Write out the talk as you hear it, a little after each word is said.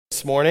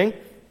this morning.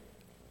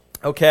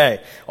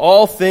 Okay,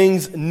 all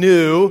things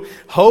new,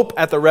 hope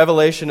at the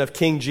revelation of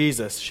King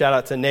Jesus. Shout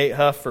out to Nate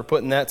Huff for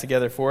putting that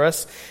together for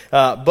us.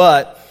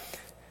 But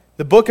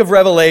the book of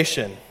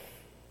Revelation,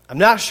 I'm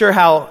not sure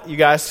how you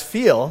guys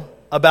feel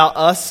about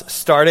us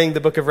starting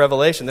the book of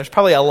Revelation. There's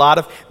probably a lot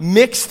of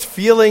mixed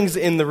feelings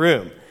in the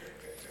room.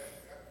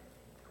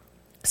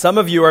 Some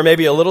of you are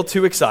maybe a little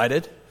too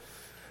excited.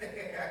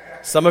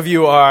 Some of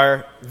you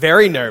are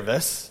very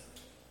nervous.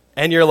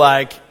 And you're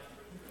like,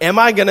 am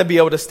I going to be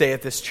able to stay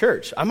at this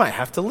church? I might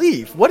have to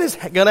leave. What is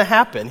going to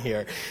happen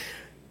here?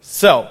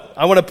 So,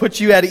 I want to put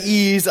you at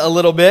ease a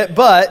little bit,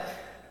 but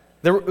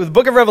the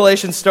book of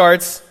Revelation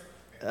starts,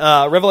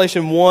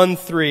 Revelation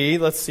 1:3.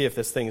 Let's see if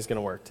this thing is going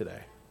to work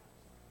today.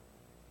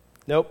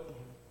 Nope.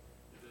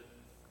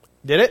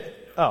 Did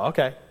it? Oh,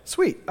 okay.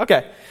 Sweet.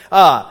 Okay.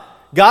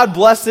 God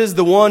blesses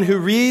the one who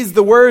reads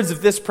the words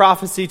of this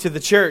prophecy to the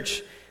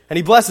church, and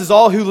he blesses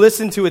all who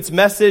listen to its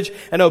message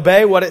and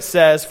obey what it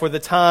says, for the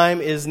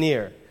time is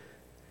near.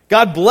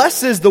 God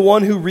blesses the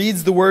one who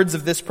reads the words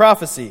of this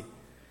prophecy.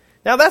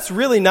 Now, that's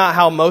really not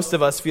how most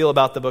of us feel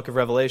about the book of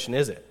Revelation,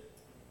 is it?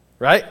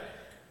 Right?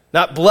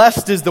 Not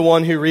blessed is the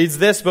one who reads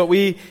this, but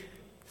we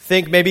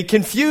think maybe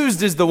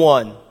confused is the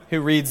one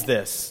who reads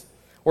this.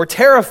 Or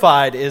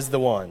terrified is the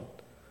one.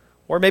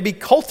 Or maybe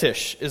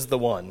cultish is the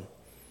one.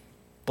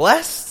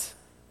 Blessed?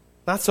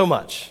 Not so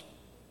much.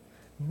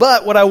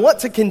 But what I want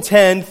to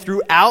contend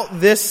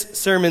throughout this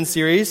sermon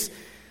series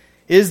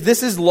is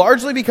this is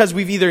largely because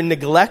we've either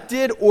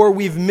neglected or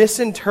we've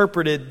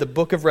misinterpreted the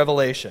book of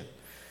Revelation.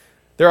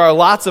 There are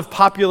lots of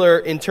popular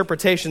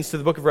interpretations to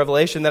the book of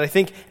Revelation that I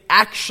think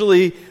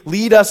actually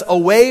lead us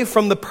away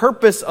from the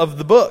purpose of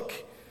the book.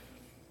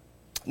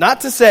 Not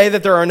to say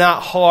that there are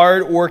not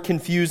hard or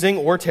confusing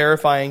or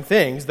terrifying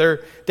things.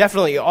 There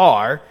definitely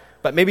are,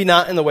 but maybe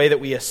not in the way that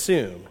we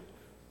assume.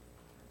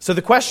 So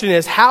the question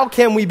is, how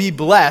can we be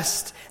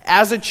blessed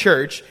as a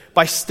church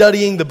by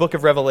studying the book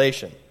of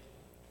Revelation?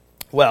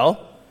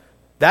 Well,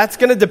 that's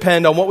going to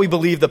depend on what we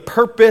believe the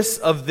purpose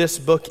of this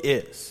book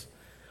is.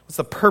 What's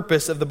the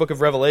purpose of the book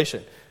of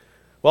Revelation?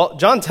 Well,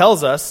 John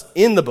tells us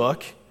in the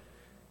book,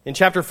 in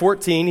chapter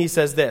 14, he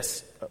says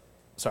this.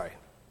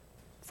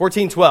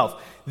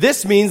 14:12.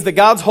 This means that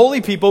God's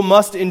holy people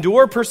must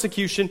endure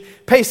persecution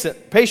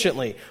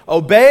patiently,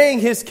 obeying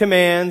his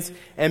commands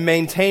and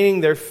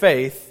maintaining their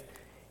faith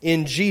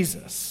in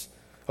Jesus.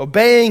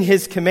 Obeying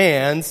his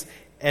commands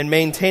and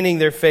maintaining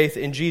their faith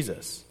in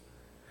Jesus.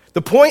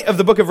 The point of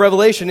the book of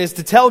Revelation is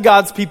to tell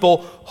God's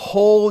people,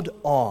 hold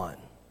on.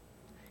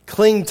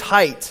 Cling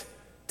tight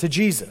to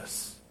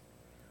Jesus.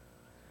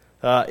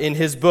 In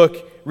his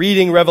book,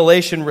 Reading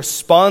Revelation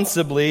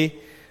Responsibly,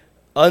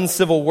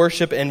 Uncivil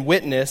Worship and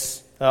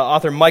Witness,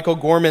 author Michael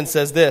Gorman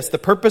says this: the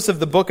purpose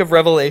of the book of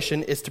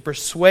Revelation is to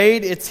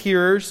persuade its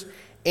hearers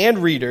and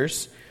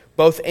readers,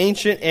 both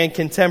ancient and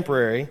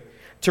contemporary,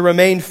 to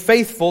remain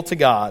faithful to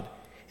God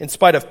in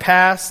spite of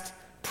past,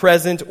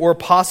 present, or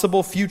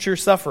possible future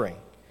suffering,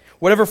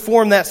 whatever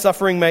form that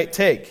suffering might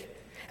take,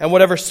 and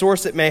whatever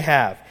source it may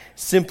have,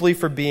 simply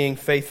for being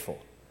faithful.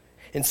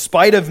 In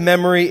spite of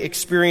memory,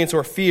 experience,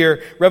 or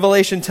fear,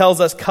 Revelation tells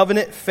us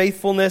covenant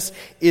faithfulness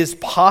is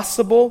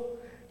possible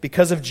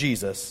because of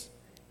Jesus,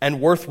 and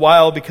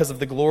worthwhile because of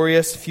the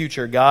glorious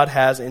future God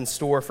has in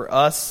store for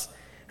us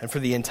and for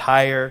the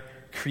entire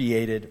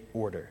created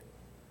order.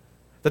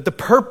 That the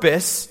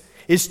purpose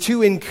is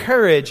to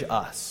encourage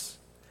us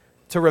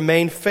to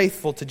remain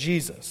faithful to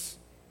Jesus.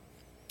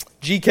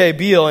 G.K.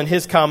 Beale, in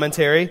his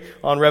commentary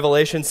on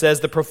Revelation, says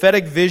the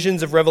prophetic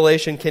visions of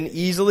Revelation can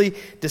easily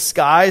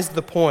disguise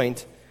the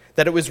point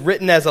that it was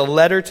written as a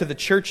letter to the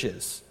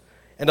churches,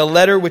 and a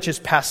letter which is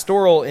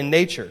pastoral in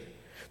nature.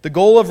 The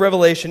goal of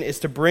Revelation is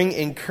to bring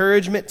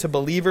encouragement to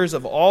believers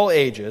of all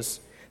ages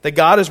that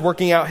God is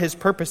working out his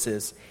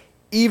purposes,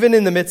 even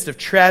in the midst of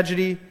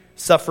tragedy,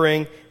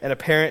 suffering, and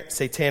apparent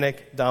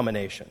satanic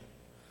domination.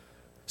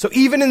 So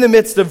even in the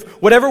midst of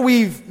whatever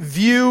we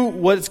view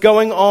what's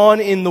going on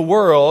in the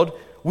world,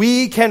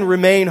 we can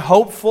remain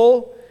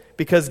hopeful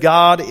because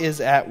God is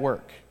at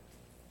work.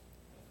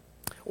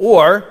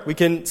 Or we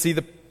can see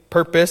the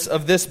purpose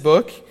of this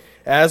book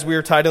as we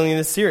are titling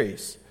this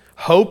series,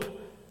 Hope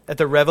at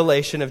the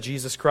Revelation of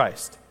Jesus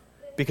Christ,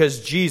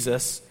 because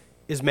Jesus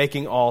is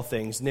making all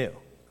things new.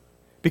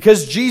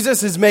 Because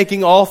Jesus is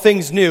making all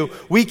things new,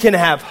 we can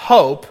have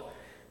hope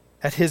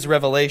at his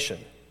revelation.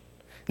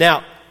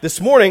 Now, this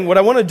morning, what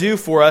I want to do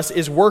for us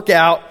is work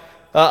out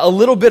a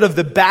little bit of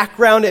the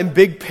background and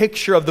big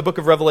picture of the book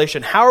of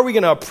Revelation. How are we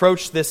going to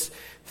approach this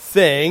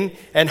thing,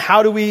 and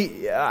how do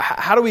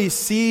we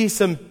see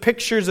some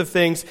pictures of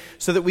things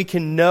so that we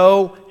can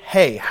know,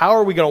 hey, how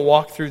are we going to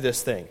walk through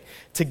this thing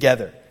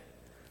together?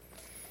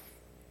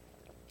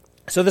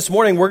 So this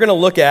morning, we're going to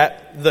look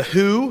at the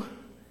who,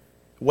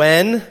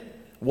 when,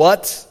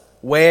 what,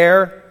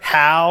 where,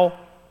 how,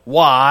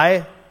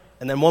 why,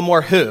 and then one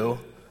more who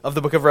of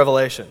the book of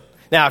Revelation.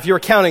 Now, if you were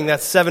counting,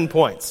 that's 7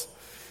 points.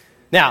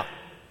 Now,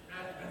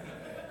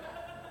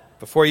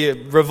 before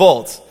you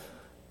revolt,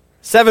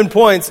 7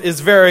 points is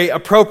very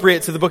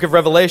appropriate to the book of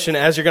Revelation,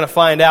 as you're going to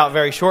find out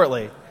very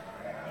shortly.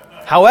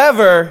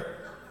 However,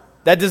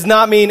 that does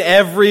not mean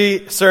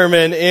every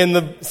sermon in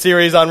the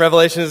series on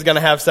Revelation is going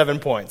to have 7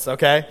 points,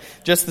 okay?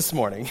 Just this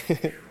morning.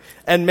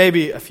 And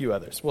maybe a few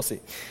others. We'll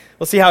see.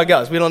 We'll see how it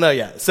goes. We don't know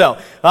yet. So,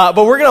 but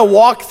we're going to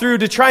walk through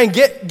to try and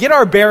get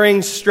our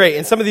bearings straight.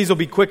 And some of these will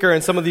be quicker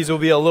and some of these will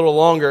be a little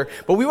longer.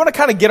 But we want to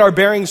kind of get our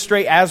bearings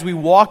straight as we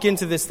walk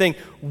into this thing.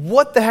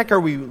 What the heck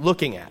are we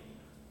looking at?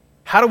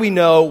 How do we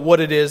know what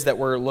it is that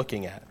we're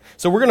looking at?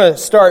 So we're going to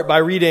start by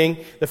reading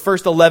the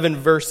first 11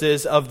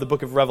 verses of the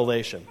book of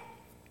Revelation.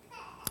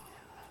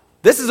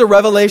 This is a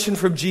revelation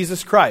from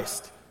Jesus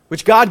Christ,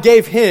 which God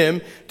gave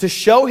him to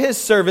show his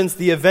servants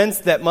the events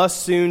that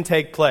must soon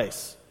take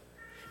place.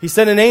 He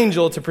sent an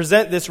angel to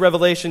present this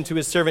revelation to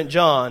his servant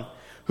John,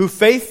 who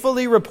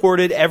faithfully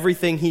reported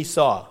everything he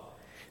saw.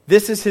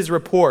 This is his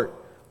report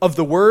of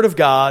the word of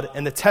God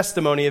and the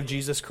testimony of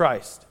Jesus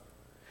Christ.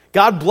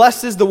 God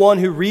blesses the one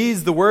who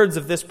reads the words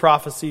of this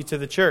prophecy to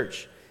the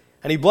church,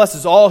 and he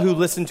blesses all who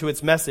listen to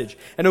its message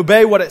and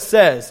obey what it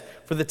says,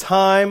 for the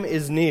time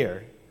is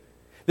near.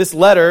 This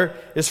letter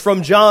is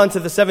from John to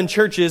the 7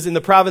 churches in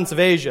the province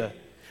of Asia.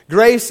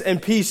 Grace and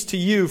peace to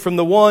you from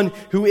the one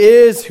who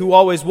is, who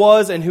always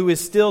was, and who is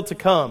still to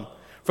come,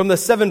 from the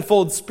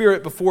sevenfold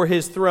Spirit before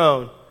his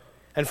throne,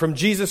 and from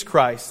Jesus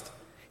Christ.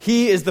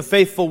 He is the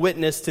faithful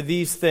witness to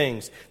these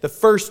things, the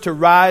first to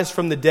rise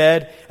from the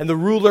dead, and the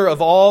ruler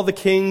of all the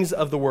kings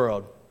of the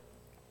world.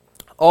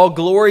 All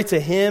glory to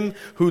him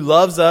who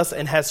loves us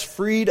and has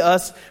freed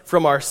us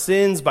from our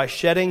sins by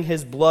shedding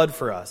his blood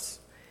for us.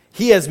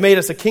 He has made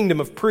us a kingdom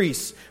of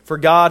priests for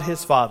God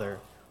his Father.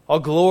 All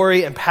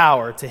glory and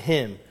power to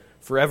him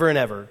forever and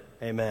ever.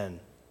 Amen.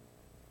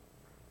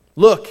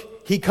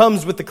 Look, he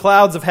comes with the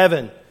clouds of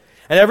heaven,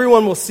 and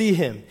everyone will see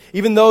him,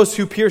 even those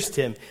who pierced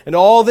him, and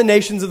all the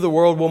nations of the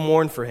world will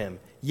mourn for him.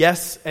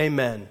 Yes,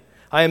 amen.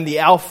 I am the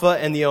Alpha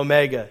and the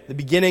Omega, the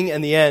beginning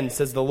and the end,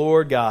 says the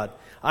Lord God.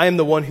 I am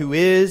the one who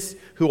is,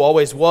 who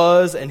always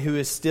was, and who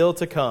is still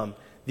to come,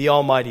 the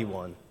Almighty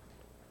One.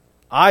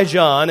 I,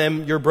 John,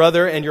 am your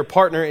brother and your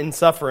partner in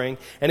suffering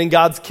and in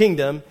God's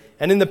kingdom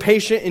and in the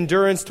patient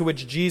endurance to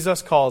which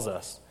Jesus calls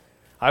us.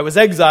 I was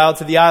exiled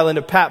to the island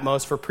of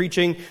Patmos for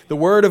preaching the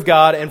word of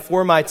God and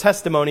for my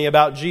testimony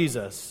about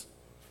Jesus.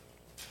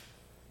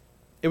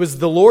 It was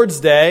the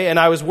Lord's day, and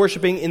I was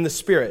worshiping in the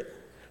Spirit.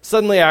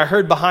 Suddenly I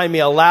heard behind me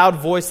a loud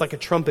voice like a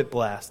trumpet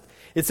blast.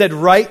 It said,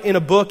 "Write in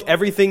a book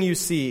everything you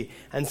see,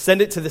 and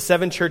send it to the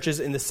 7 churches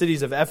in the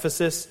cities of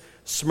Ephesus,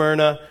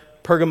 Smyrna,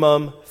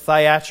 Pergamum,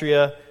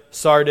 Thyatira,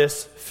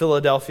 Sardis,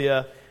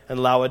 Philadelphia,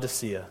 and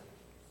Laodicea."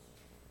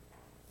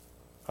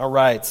 All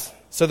right.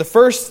 So the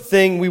first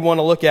thing we want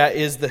to look at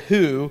is the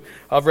who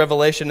of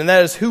Revelation, and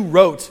that is who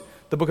wrote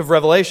the book of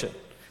Revelation.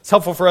 It's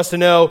helpful for us to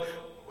know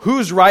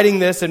who's writing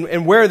this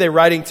and where are they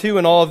writing to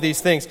and all of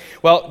these things.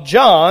 Well,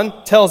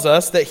 John tells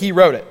us that he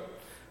wrote it.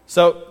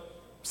 So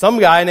some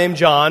guy named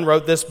John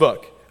wrote this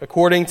book,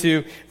 according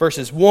to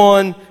verses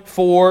 1,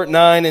 4,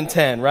 9, and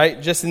 10,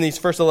 right? Just in these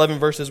first 11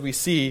 verses we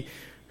see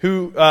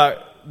who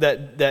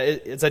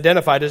that it's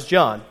identified as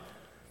John.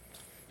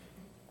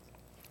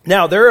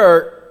 Now, there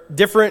are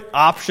different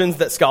options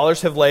that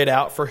scholars have laid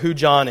out for who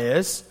John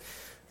is.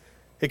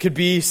 It could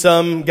be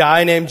some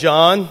guy named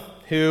John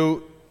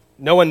who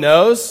no one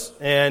knows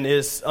and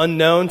is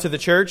unknown to the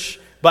church,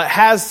 but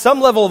has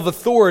some level of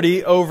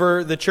authority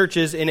over the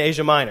churches in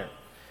Asia Minor.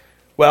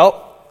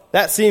 Well,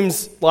 that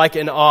seems like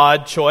an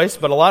odd choice,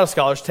 but a lot of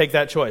scholars take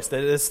that choice,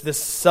 that it's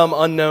this some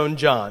unknown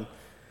John.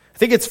 I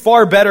think it's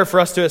far better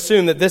for us to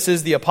assume that this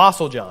is the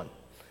Apostle John.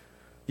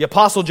 The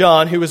Apostle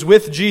John, who was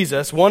with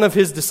Jesus, one of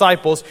his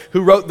disciples,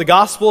 who wrote the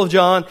Gospel of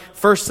John,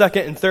 1st,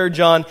 2nd, and 3rd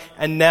John,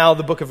 and now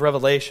the book of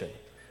Revelation.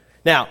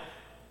 Now,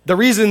 the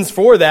reasons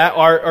for that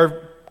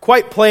are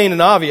quite plain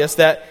and obvious,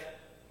 that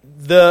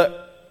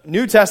the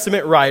New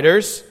Testament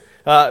writers,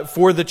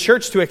 for the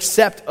church to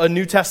accept a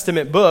New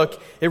Testament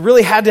book, it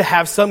really had to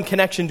have some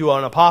connection to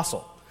an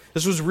apostle.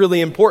 This was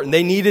really important.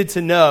 They needed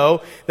to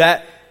know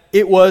that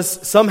it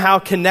was somehow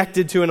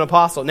connected to an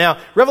apostle. Now,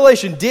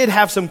 Revelation did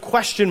have some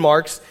question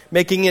marks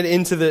making it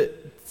into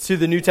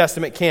the New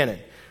Testament canon.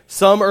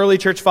 Some early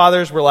church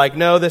fathers were like,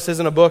 no, this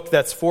isn't a book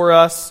that's for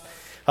us.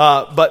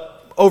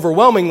 But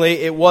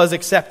overwhelmingly, it was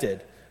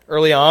accepted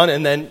early on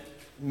and then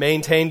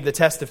maintained the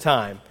test of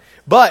time.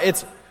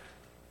 But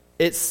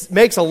it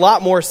makes a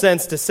lot more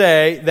sense to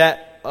say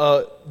that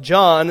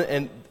John,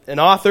 and an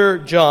author,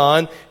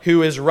 John,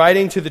 who is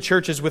writing to the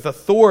churches with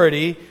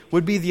authority,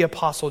 would be the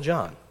Apostle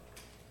John.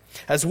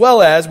 As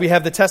well as we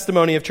have the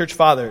testimony of church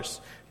fathers,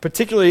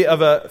 particularly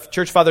of a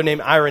church father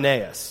named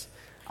Irenaeus.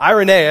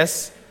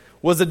 Irenaeus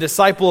was a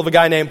disciple of a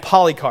guy named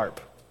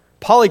Polycarp.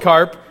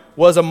 Polycarp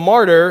was a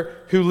martyr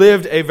who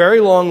lived a very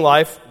long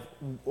life,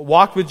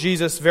 walked with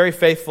Jesus very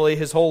faithfully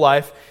his whole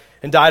life,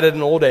 and died at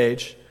an old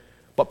age.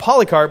 But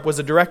Polycarp was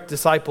a direct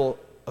disciple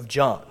of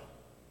John.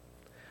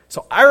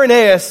 So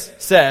Irenaeus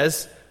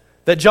says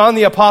that John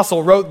the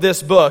Apostle wrote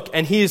this book,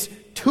 and he's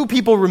 2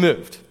 people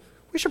removed.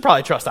 We should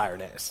probably trust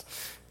Irenaeus.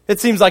 It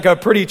seems like a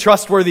pretty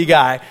trustworthy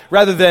guy,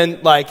 rather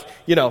than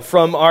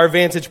from our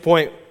vantage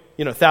point,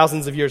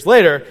 thousands of years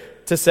later,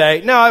 to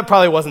say, no, it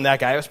probably wasn't that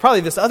guy. It was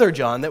probably this other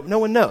John that no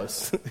one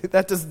knows.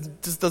 That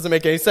just doesn't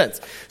make any sense.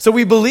 So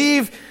we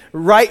believe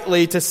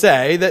rightly to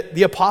say that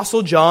the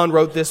Apostle John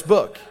wrote this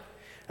book.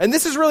 And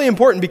this is really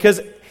important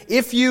because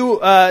if you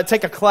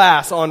take a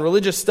class on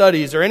religious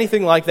studies or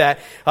anything like that,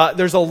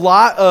 there's a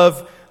lot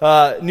of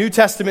New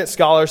Testament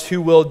scholars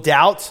who will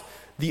doubt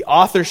the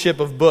authorship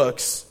of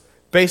books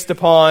based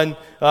upon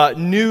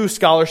new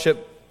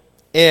scholarship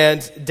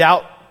and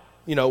doubt,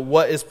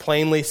 what is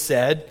plainly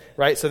said,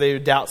 right? So they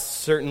would doubt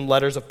certain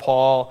letters of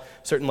Paul,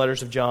 certain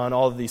letters of John,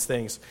 all of these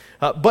things.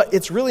 But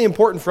it's really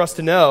important for us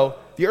to know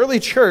the early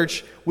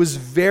church was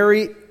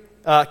very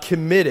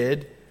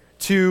committed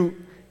to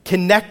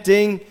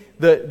connecting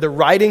the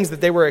writings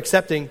that they were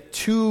accepting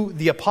to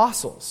the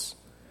apostles,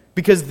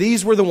 because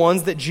these were the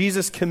ones that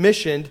Jesus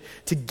commissioned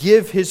to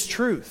give his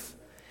truth.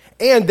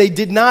 And they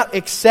did not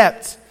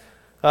accept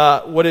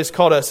what is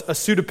called a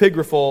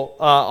pseudepigraphal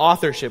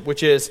authorship,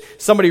 which is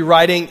somebody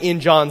writing in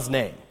John's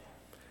name.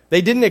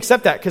 They didn't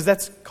accept that because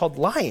that's called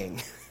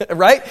lying,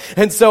 right?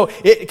 And so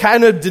it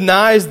kind of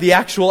denies the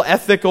actual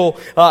ethical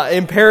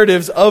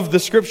imperatives of the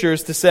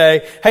scriptures to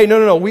say, hey,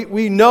 no,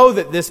 we know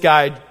that this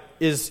guy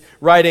is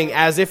writing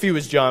as if he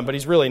was John, but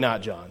he's really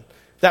not John.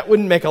 That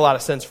wouldn't make a lot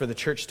of sense for the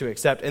church to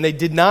accept, and they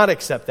did not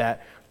accept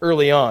that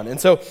early on.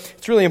 And so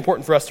it's really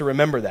important for us to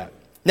remember that.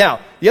 Now,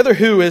 the other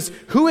who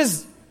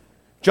is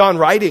John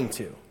writing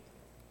to?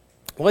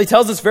 Well, he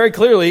tells us very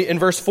clearly in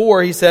verse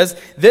 4, he says,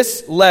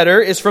 this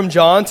letter is from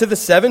John to the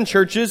 7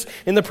 churches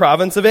in the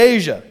province of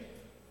Asia.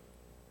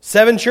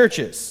 7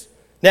 churches.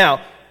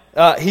 Now,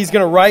 he's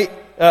going to write,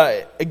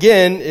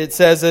 again, it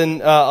says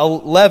in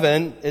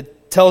 11,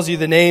 it tells you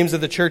the names of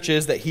the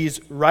churches that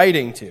he's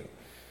writing to.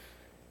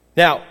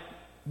 Now,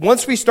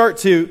 once we start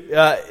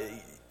to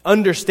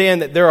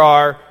understand that there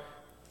are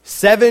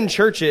 7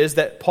 churches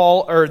that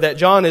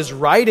John is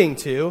writing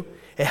to,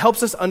 it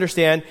helps us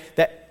understand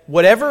that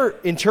whatever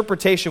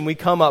interpretation we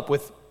come up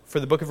with for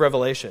the book of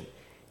Revelation,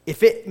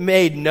 if it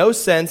made no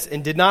sense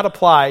and did not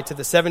apply to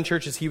the 7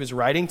 churches he was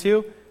writing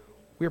to,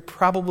 we're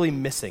probably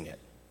missing it.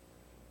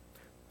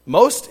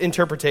 Most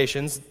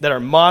interpretations that are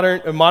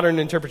modern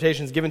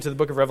interpretations given to the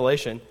book of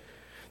Revelation,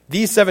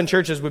 these 7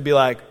 churches would be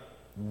like,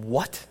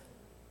 what?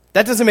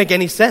 That doesn't make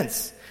any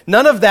sense.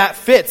 None of that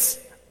fits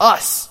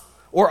us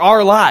or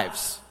our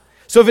lives.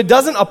 So if it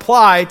doesn't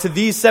apply to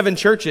these 7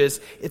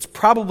 churches, it's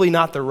probably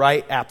not the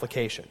right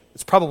application.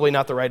 It's probably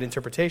not the right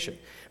interpretation,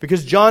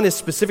 because John is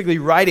specifically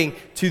writing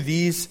to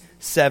these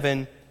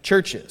 7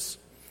 churches.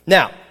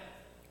 Now,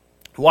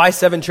 why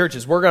 7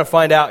 churches? We're going to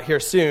find out here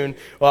soon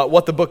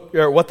what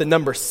the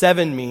number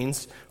 7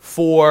 means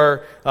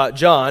for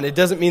John. It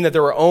doesn't mean that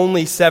there were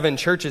only 7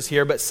 churches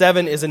here, but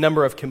 7 is a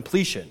number of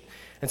completion.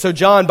 And so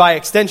John, by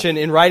extension,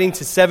 in writing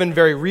to 7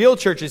 very real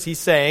churches, he's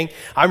saying,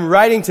 I'm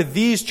writing to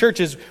these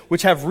churches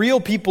which have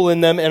real people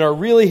in them and are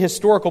really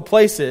historical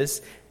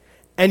places,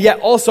 and yet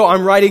also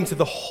I'm writing to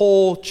the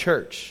whole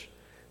church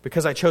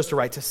because I chose to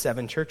write to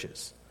 7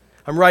 churches.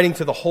 I'm writing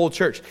to the whole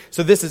church.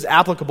 So this is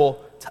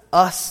applicable to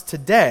us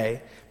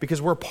today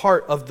because we're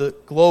part of the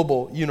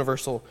global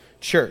universal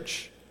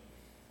church.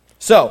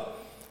 So,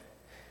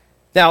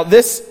 now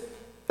this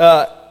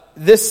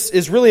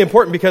is really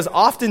important because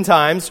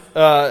oftentimes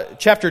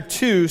chapter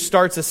 2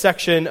 starts a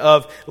section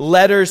of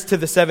letters to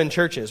the 7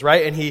 churches,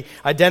 right? And he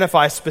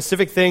identifies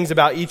specific things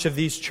about each of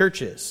these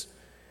churches.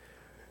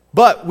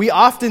 But we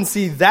often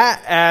see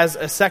that as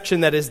a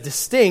section that is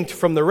distinct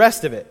from the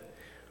rest of it.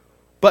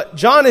 But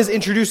John is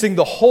introducing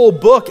the whole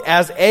book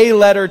as a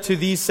letter to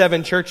these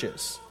 7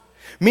 churches.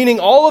 Meaning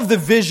all of the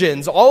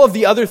visions, all of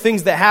the other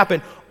things that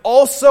happen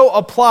also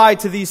apply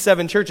to these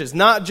 7 churches,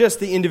 not just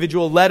the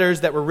individual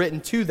letters that were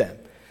written to them.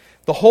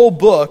 The whole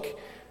book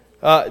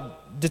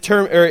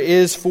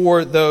is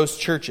for those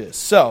churches.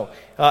 So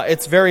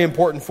it's very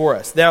important for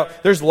us. Now,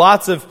 there's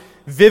lots of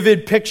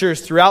vivid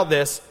pictures throughout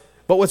this,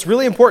 but what's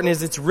really important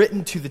is it's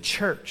written to the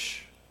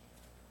church.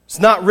 It's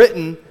not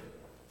written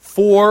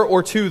for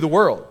or to the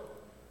world.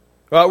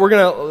 We're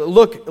going to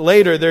look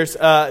later. There's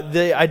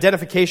the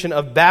identification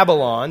of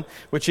Babylon,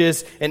 which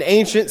is an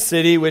ancient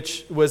city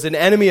which was an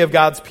enemy of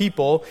God's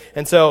people.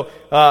 And so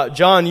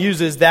John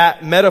uses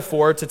that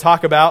metaphor to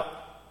talk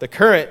about the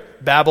current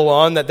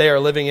Babylon that they are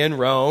living in,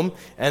 Rome,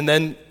 and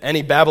then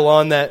any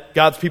Babylon that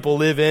God's people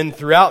live in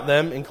throughout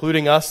them,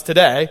 including us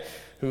today,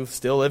 who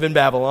still live in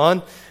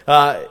Babylon,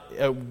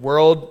 a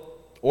world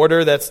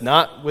order that's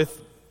not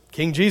with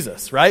King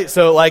Jesus, right?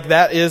 So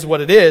that is what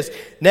it is.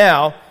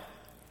 Now,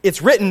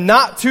 it's written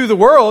not to the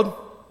world,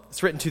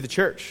 it's written to the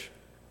church.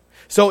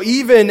 So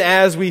even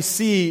as we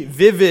see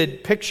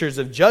vivid pictures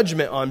of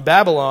judgment on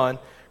Babylon,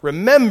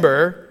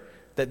 remember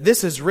that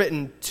this is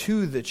written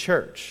to the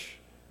church,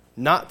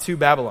 not to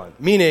Babylon.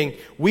 Meaning,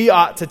 we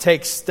ought to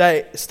take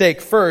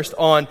stake first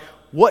on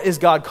what is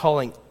God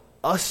calling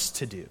us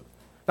to do.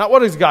 Not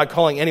what is God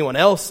calling anyone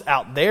else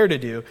out there to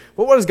do,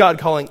 but what is God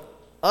calling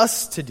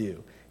us to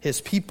do,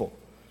 His people.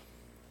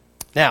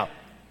 Now,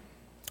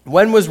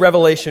 When was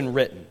Revelation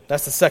written?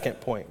 That's the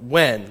second point.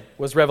 When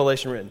was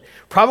Revelation written?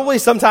 Probably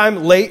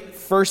sometime late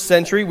 1st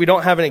century. We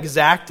don't have an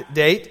exact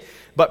date,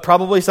 but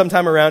probably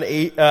sometime around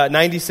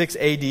 96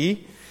 AD.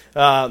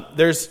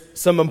 There's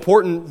some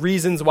important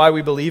reasons why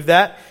we believe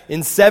that.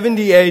 In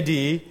 70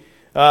 AD,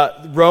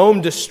 Rome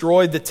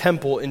destroyed the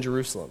temple in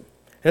Jerusalem.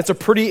 And it's a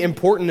pretty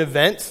important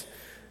event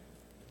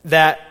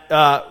that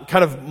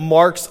kind of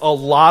marks a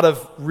lot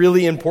of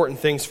really important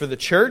things for the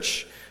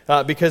church,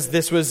 because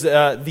this was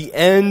the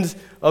end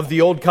of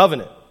the old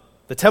covenant.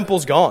 The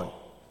temple's gone.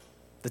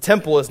 The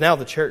temple is now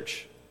the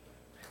church.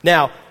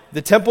 Now,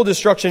 the temple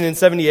destruction in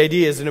 70 AD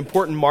is an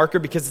important marker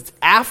because it's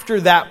after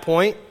that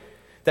point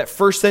that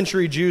first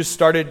century Jews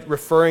started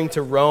referring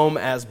to Rome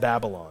as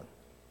Babylon.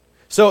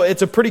 So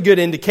it's a pretty good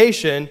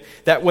indication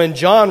that when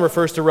John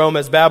refers to Rome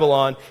as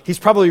Babylon, he's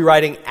probably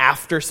writing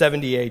after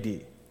 70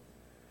 AD.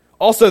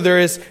 Also, there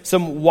is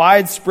some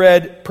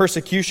widespread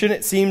persecution,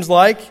 it seems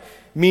like,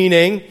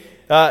 meaning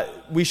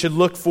we should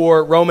look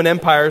for Roman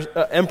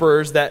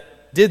emperors that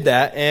did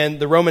that, and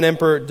the Roman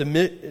Emperor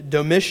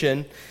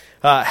Domitian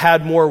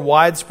had more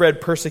widespread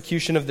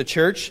persecution of the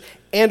church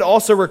and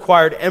also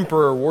required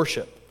emperor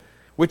worship,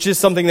 which is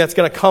something that's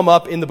going to come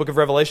up in the book of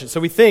Revelation. So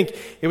we think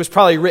it was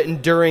probably written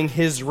during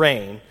his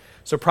reign,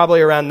 so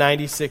probably around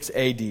 96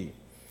 AD. And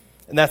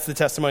that's the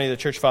testimony of the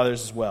church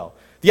fathers as well.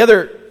 The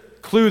other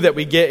clue that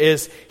we get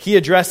is he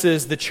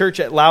addresses the church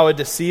at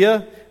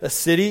Laodicea,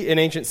 an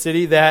ancient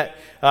city, that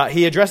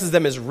he addresses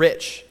them as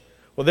rich.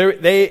 Well,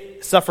 they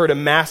suffered a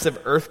massive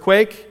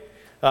earthquake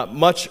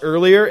much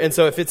earlier, and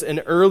so if it's an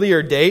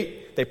earlier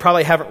date, they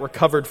probably haven't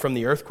recovered from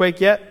the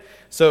earthquake yet.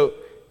 So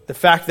the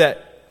fact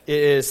that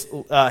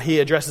he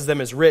addresses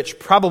them as rich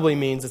probably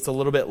means it's a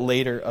little bit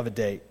later of a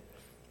date.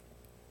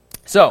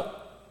 So,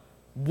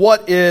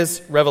 what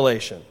is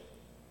Revelation?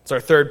 It's our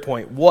third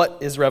point. What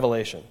is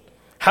Revelation?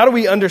 How do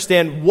we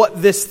understand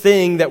what this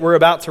thing that we're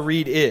about to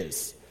read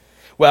is?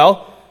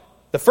 Well,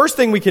 the first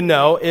thing we can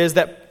know is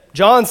that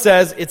John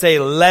says it's a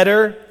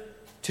letter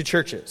to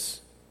churches.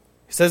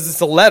 He says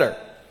it's a letter.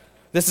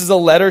 This is a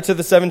letter to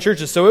the 7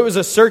 churches. So it was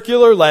a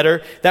circular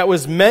letter that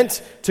was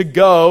meant to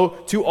go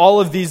to all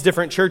of these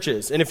different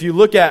churches. And if you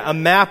look at a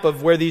map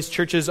of where these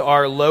churches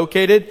are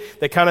located,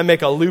 they kind of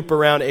make a loop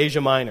around Asia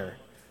Minor.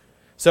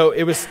 So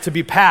it was to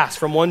be passed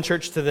from one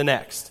church to the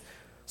next.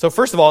 So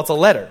first of all, it's a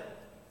letter.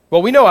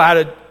 Well, we know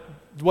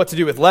what to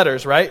do with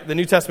letters, right? The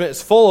New Testament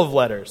is full of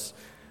letters.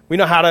 We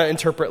know how to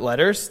interpret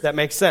letters. That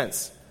makes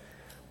sense.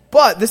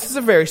 But this is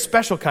a very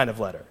special kind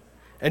of letter.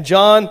 And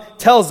John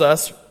tells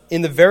us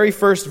in the very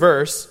first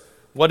verse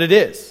what it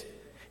is.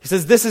 He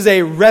says this is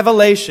a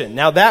revelation.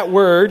 Now that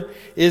word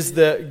is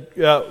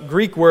the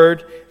Greek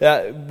word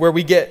where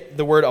we get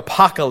the word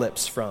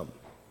apocalypse from.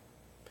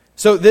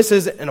 So this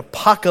is an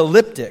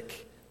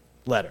apocalyptic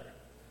letter.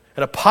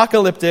 An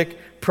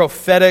apocalyptic,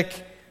 prophetic,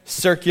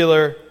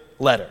 circular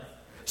letter.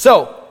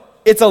 So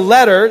it's a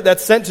letter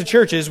that's sent to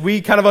churches.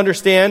 We kind of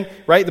understand,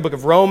 right? The book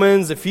of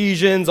Romans,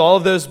 Ephesians, all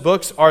of those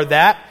books are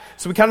that.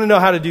 So we kind of know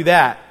how to do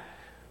that.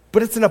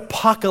 But it's an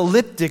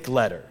apocalyptic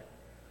letter.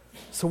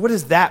 So what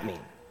does that mean?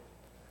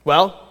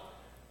 Well,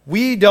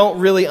 we don't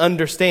really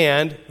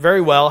understand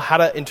very well how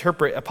to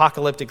interpret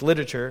apocalyptic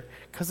literature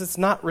because it's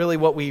not really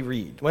what we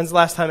read. When's the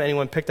last time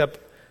anyone picked up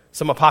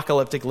some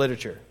apocalyptic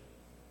literature?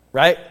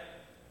 Right?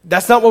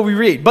 That's not what we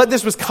read. But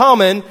this was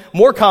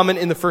more common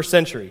in the first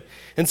century.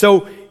 And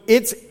so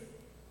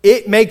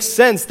it makes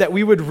sense that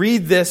we would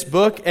read this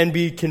book and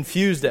be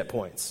confused at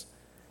points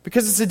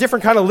because it's a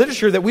different kind of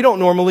literature that we don't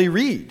normally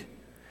read.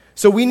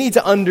 So we need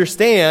to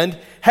understand,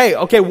 hey,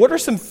 okay, what are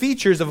some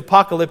features of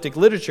apocalyptic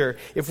literature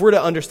if we're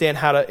to understand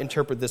how to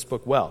interpret this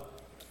book well?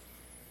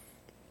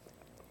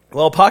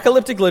 Well,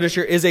 apocalyptic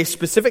literature is a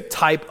specific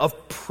type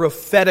of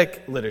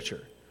prophetic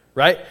literature,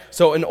 right?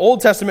 So an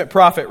Old Testament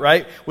prophet,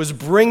 right, was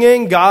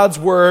bringing God's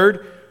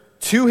word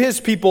to his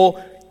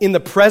people in the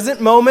present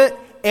moment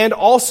and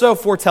also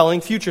foretelling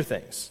future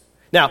things.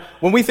 Now,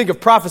 when we think of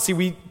prophecy,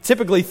 we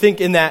typically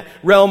think in that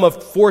realm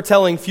of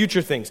foretelling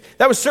future things.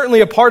 That was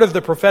certainly a part of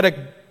the prophetic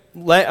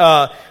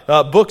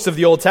books of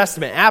the Old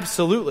Testament,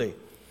 absolutely.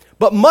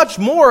 But much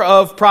more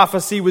of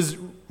prophecy was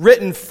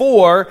written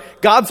for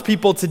God's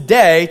people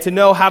today to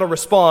know how to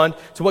respond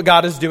to what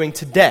God is doing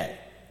today.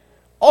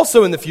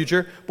 Also in the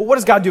future, but what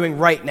is God doing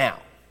right now,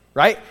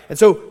 right? And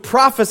so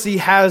prophecy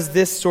has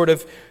this sort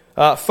of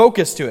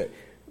focus to it.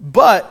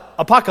 But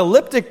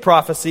apocalyptic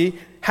prophecy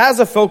has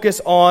a focus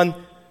on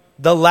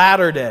the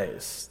latter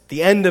days,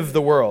 the end of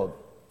the world,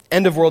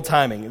 end of world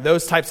timing,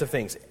 those types of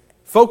things.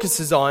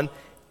 Focuses on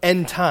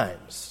end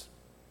times.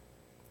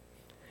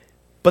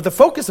 But the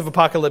focus of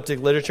apocalyptic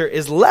literature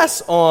is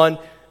less on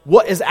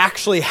what is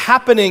actually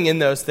happening in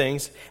those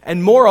things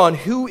and more on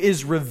who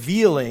is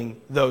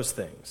revealing those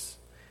things.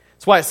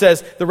 That's why it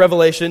says the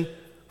revelation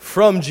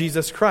from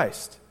Jesus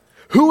Christ.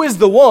 Who is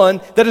the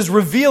one that is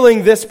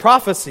revealing this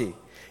prophecy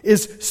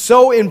is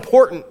so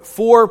important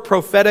for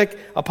prophetic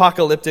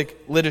apocalyptic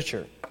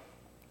literature.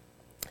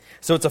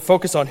 So it's a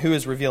focus on who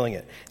is revealing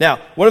it. Now,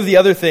 one of the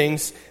other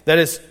things that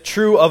is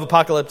true of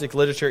apocalyptic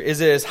literature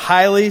is it is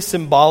highly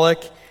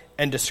symbolic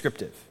and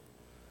descriptive.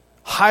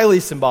 Highly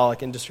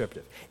symbolic and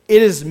descriptive.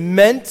 It is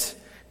meant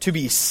to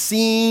be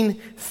seen,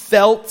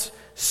 felt,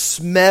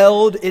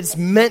 smelled. It's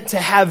meant to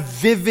have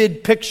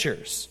vivid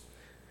pictures,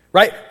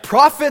 right?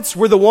 Prophets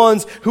were the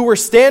ones who were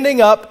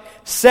standing up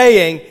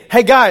saying,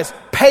 hey guys,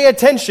 pay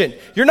attention.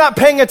 You're not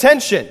paying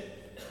attention.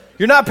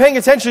 You're not paying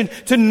attention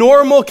to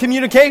normal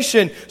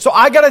communication. So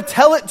I got to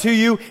tell it to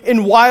you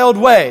in wild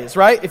ways,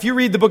 right? If you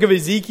read the book of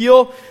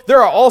Ezekiel,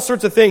 there are all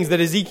sorts of things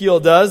that Ezekiel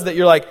does that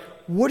you're like,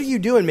 what are you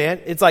doing, man?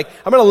 It's like,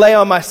 I'm going to lay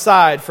on my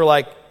side for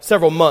like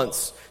several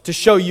months to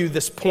show you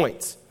this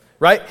point,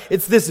 right?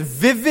 It's this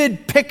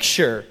vivid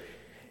picture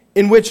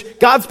in which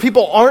God's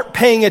people aren't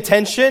paying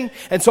attention,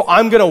 and so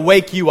I'm going to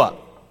wake you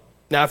up.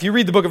 Now, if you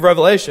read the book of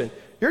Revelation,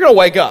 you're going to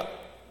wake up.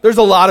 There's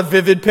a lot of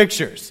vivid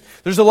pictures.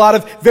 There's a lot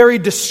of very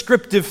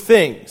descriptive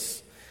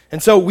things.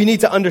 And so we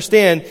need to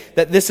understand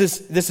that this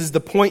is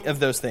the point of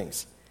those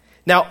things.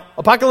 Now,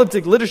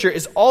 apocalyptic literature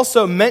is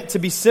also meant to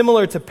be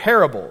similar to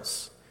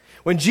parables.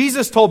 When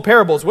Jesus told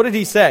parables, what did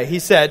he say? He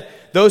said,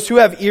 those who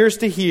have ears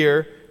to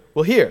hear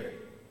will hear.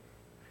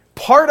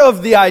 Part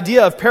of the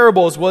idea of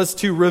parables was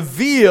to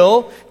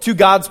reveal to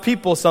God's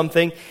people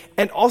something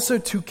and also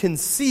to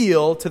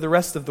conceal to the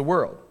rest of the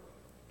world.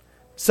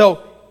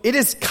 So it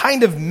is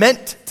kind of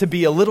meant to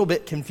be a little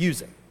bit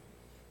confusing,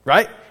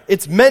 right?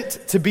 It's meant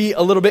to be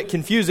a little bit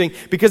confusing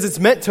because it's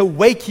meant to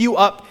wake you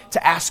up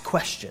to ask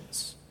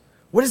questions.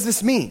 What does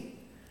this mean?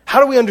 How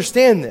do we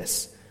understand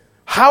this?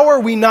 How are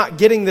we not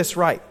getting this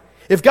right?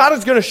 If God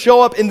is going to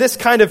show up in this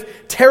kind of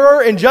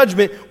terror and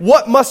judgment,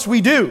 what must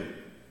we do?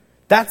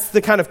 That's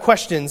the kind of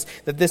questions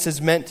that this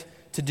is meant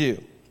to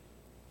do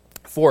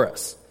for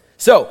us.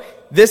 So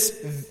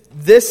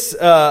this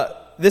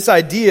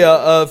idea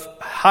of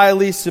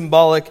highly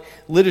symbolic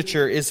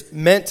literature is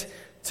meant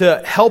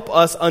to help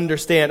us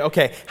understand,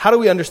 okay, how do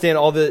we understand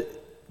all the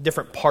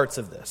different parts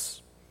of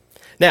this?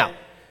 Now,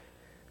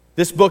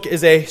 this book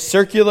is a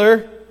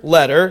circular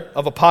letter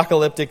of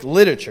apocalyptic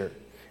literature.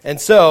 And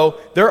so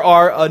there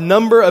are a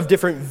number of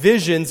different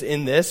visions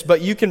in this, but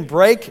you can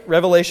break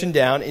Revelation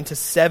down into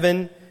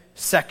 7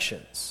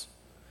 sections.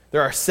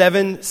 There are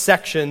 7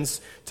 sections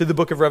to the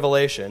book of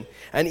Revelation,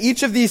 and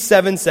each of these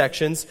 7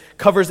 sections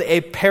covers a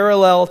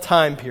parallel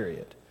time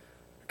period.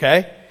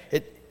 Okay?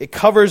 It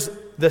covers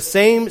the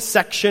same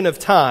section of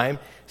time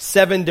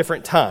 7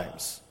 different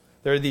times.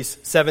 There are these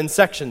 7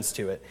 sections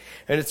to it,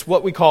 and it's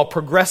what we call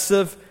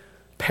progressive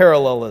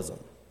parallelism.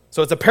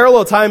 So it's a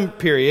parallel time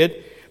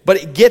period, but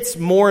it gets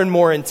more and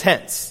more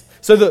intense.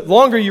 So the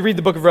longer you read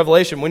the book of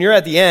Revelation, when you're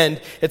at the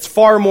end, it's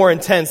far more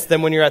intense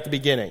than when you're at the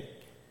beginning.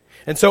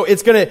 And so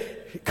it's going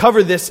to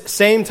cover this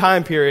same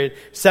time period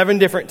 7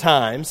 different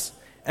times,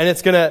 and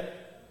it's going to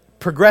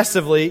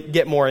progressively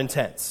get more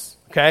intense.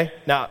 Okay?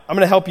 Now, I'm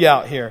going to help you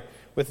out here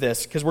with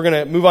this, because we're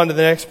going to move on to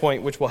the next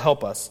point, which will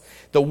help us.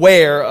 The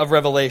where of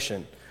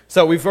Revelation.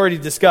 So we've already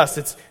discussed,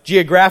 it's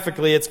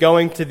geographically, it's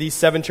going to these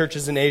 7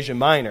 churches in Asia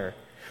Minor.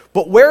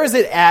 But where is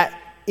it at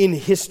in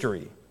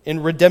history,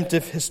 in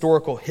redemptive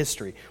historical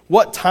history?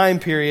 What time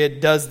period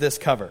does this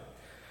cover?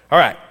 All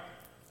right,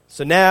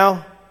 so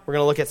now we're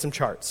going to look at some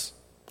charts.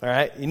 All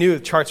right, you knew the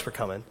charts were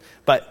coming,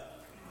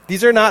 but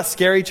these are not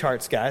scary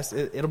charts, guys.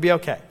 It'll be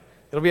okay.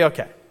 It'll be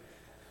okay.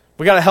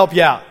 We got to help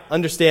you out,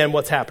 understand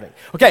what's happening.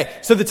 Okay,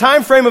 so the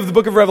time frame of the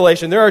book of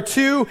Revelation, there are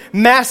 2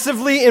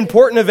 massively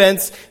important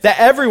events that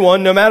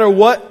everyone, no matter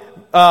what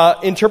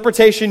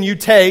interpretation you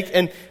take,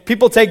 and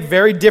people take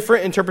very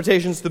different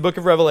interpretations to the book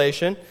of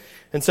Revelation.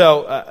 And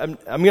so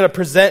I'm going to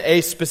present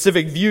a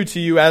specific view to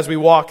you as we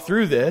walk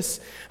through this,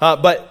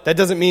 but that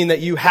doesn't mean that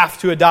you have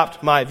to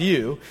adopt my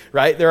view,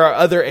 right? There are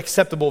other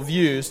acceptable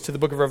views to the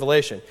book of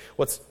Revelation.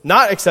 What's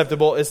not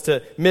acceptable is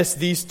to miss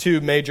these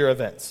 2 major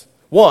events.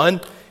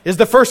 One is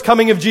the first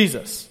coming of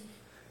Jesus.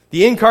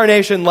 The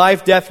incarnation,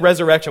 life, death,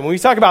 resurrection. When we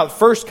talk about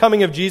first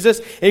coming of Jesus,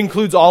 it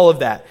includes all of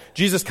that.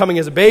 Jesus coming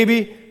as a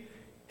baby,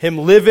 Him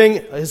living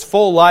His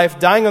full life,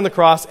 dying on the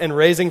cross, and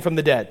raising from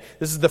the dead.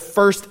 This is the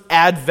first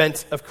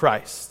advent of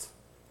Christ.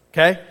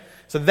 Okay?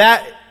 So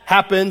that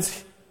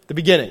happens at the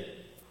beginning.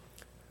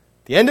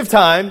 The end of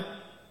time,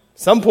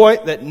 some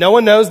point that no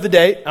one knows the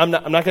date. I'm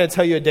not going to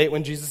tell you a date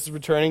when Jesus is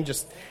returning.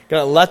 Just going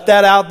to let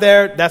that out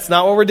there. That's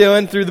not what we're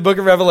doing through the book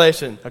of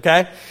Revelation.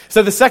 Okay?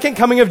 So the second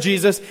coming of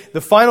Jesus,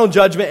 the final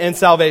judgment and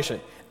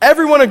salvation.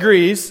 Everyone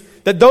agrees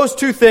that those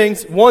 2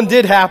 things, one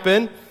did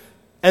happen,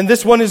 and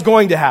this one is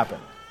going to happen,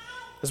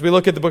 as we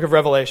look at the book of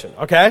Revelation,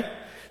 okay?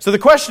 So the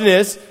question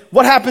is,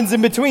 what happens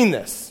in between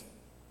this?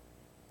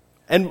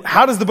 And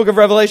how does the book of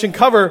Revelation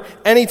cover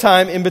any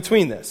time in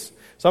between this?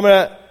 So I'm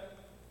going to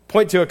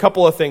point to a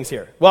couple of things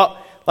here.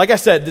 Well, like I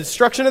said, the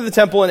destruction of the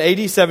temple in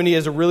AD 70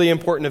 is a really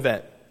important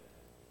event.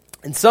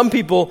 And some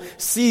people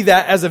see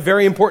that as a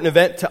very important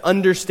event to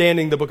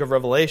understanding the book of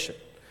Revelation.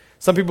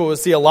 Some people will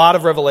see a lot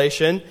of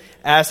Revelation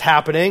as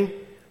happening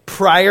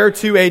prior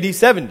to AD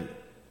 70.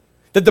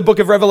 That the book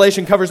of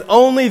Revelation covers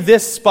only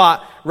this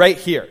spot right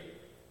here.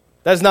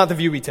 That is not the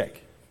view we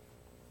take.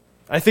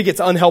 I think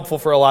it's unhelpful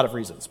for a lot of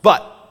reasons.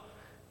 But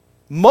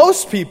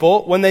most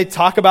people, when they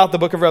talk about the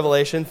book of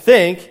Revelation,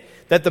 think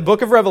that the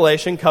book of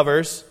Revelation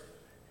covers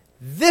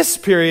this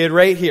period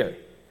right here.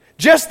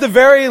 Just the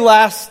very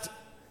last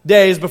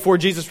days before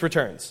Jesus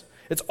returns.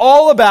 It's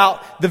all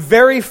about the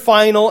very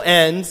final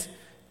end.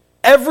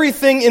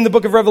 Everything in the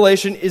book of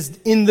Revelation is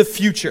in the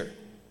future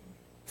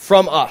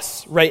from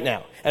us right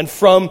now and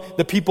from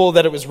the people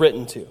that it was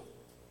written to.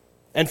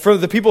 And for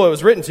the people it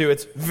was written to,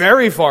 it's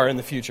very far in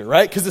the future,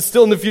 right? Because it's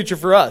still in the future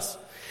for us.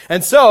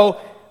 And so,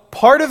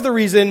 part of the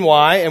reason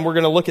why, and we're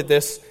going to look at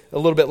this a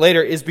little bit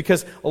later, is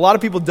because a lot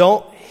of people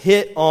don't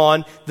hit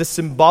on the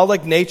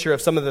symbolic nature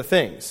of some of the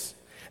things.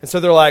 And so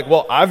they're like,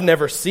 well, I've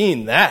never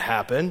seen that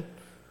happen.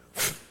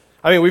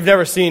 I mean, we've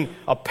never seen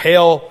a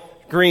pale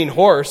green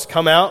horse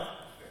come out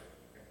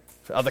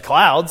of the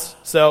clouds,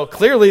 so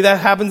clearly that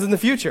happens in the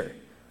future.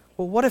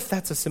 Well, what if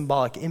that's a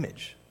symbolic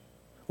image?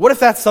 What if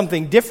that's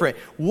something different?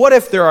 What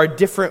if there are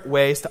different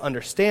ways to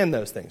understand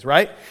those things,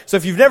 right? So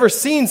if you've never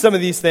seen some of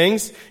these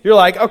things, you're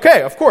like,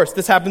 okay, of course,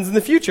 this happens in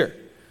the future.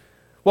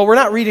 Well, we're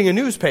not reading a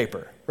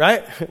newspaper,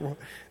 right?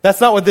 That's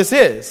not what this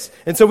is.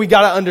 And so we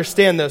got to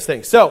understand those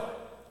things. So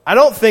I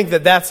don't think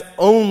that that's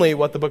only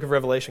what the book of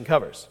Revelation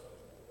covers.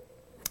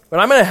 But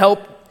I'm going to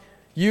help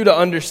you to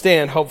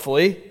understand,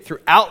 hopefully,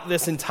 throughout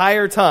this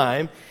entire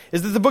time,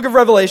 is that the book of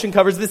Revelation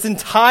covers this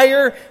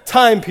entire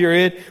time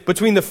period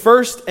between the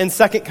first and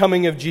second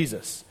coming of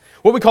Jesus.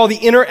 What we call the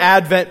inner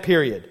Advent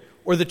period,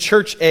 or the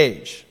church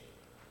age.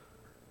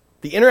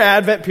 The inner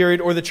Advent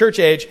period, or the church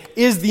age,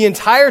 is the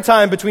entire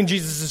time between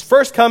Jesus'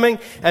 first coming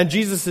and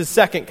Jesus'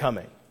 second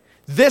coming.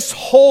 This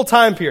whole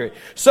time period.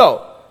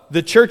 So,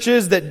 the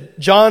churches that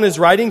John is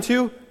writing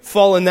to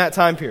fall in that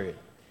time period.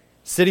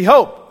 City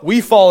Hope,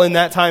 we fall in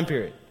that time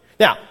period.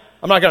 Now,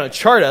 I'm not going to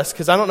chart us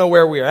because I don't know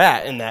where we are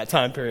at in that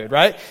time period,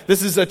 right?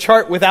 This is a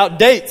chart without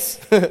dates,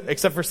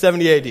 except for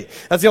 70 AD.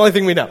 That's the only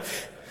thing we know,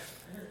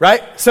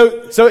 right?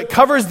 So it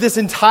covers this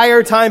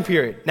entire time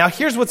period. Now,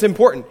 here's what's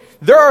important.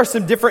 There are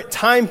some different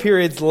time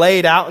periods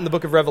laid out in the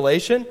book of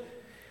Revelation.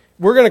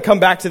 We're going to come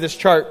back to this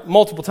chart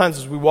multiple times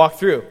as we walk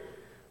through.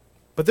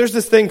 But there's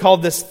this thing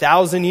called this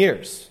 1,000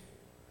 years.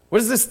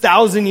 What is this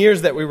 1,000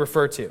 years that we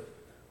refer to?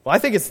 Well, I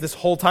think it's this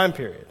whole time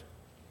period.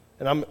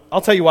 And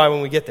I'll tell you why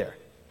when we get there.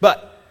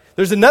 But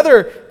there's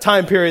another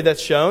time period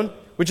that's shown,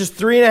 which is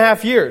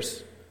 3.5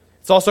 years.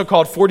 It's also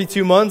called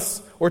 42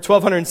 months or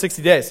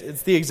 1,260 days.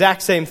 It's the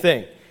exact same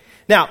thing.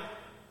 Now,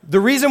 the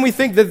reason we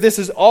think that this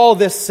is all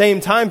this same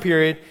time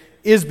period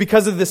is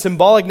because of the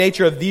symbolic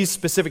nature of these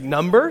specific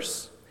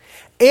numbers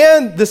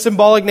and the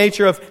symbolic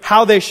nature of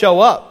how they show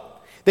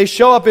up. They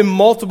show up in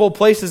multiple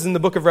places in the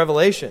book of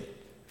Revelation,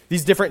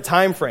 these different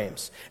time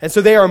frames. And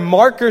so they are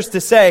markers to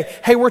say,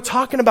 hey, we're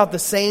talking about the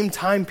same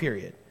time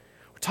period.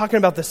 We're talking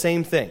about the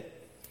same thing.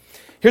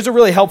 Here's a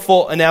really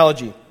helpful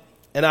analogy,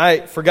 and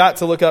I forgot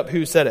to look up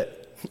who said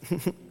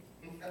it.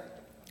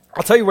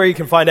 I'll tell you where you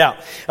can find out.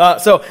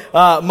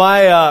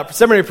 My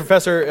seminary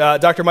professor,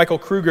 Dr. Michael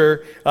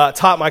Kruger,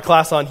 taught my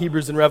class on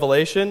Hebrews and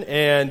Revelation,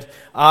 and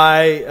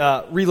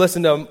I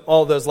re-listened to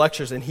all of those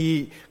lectures, and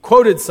he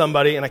quoted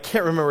somebody, and I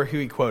can't remember who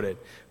he quoted,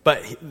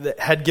 but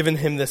had given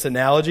him this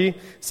analogy,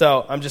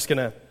 so I'm just going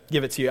to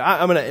give it to you.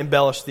 I'm going to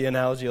embellish the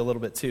analogy a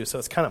little bit too, so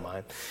it's kind of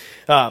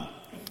mine.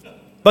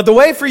 But the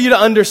way for you to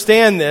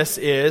understand this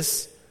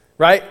is,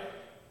 right,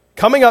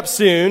 coming up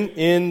soon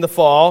in the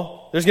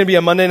fall, there's going to be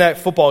a Monday Night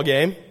Football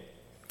game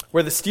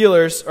where the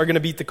Steelers are going to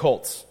beat the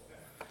Colts.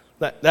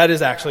 That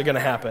is actually going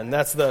to happen.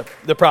 That's the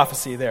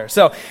prophecy there.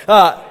 So,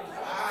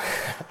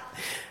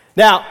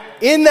 now,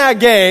 in that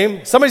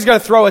game, somebody's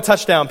going to throw a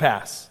touchdown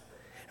pass.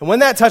 And when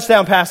that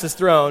touchdown pass is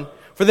thrown,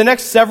 for the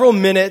next several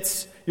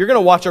minutes, you're going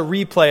to watch a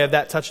replay of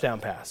that touchdown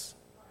pass.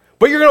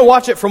 But you're going to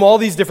watch it from all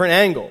these different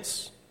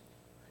angles.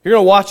 You're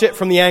going to watch it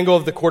from the angle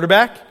of the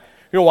quarterback.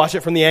 You're going to watch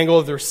it from the angle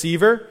of the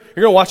receiver.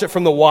 You're going to watch it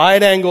from the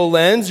wide angle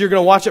lens. You're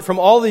going to watch it from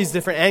all these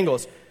different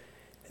angles.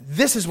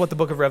 This is what the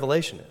book of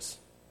Revelation is.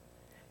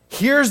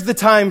 Here's the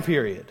time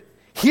period.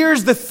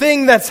 Here's the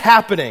thing that's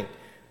happening.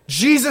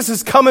 Jesus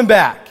is coming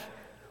back.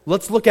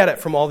 Let's look at it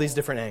from all these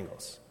different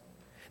angles.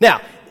 Now,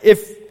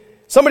 if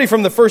somebody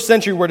from the first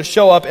century were to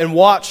show up and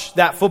watch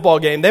that football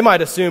game, they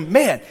might assume,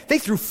 man, they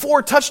threw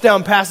 4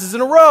 touchdown passes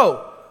in a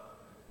row.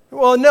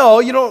 Well, no,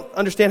 you don't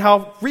understand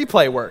how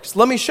replay works.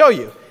 Let me show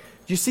you.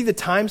 Do you see the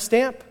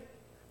timestamp?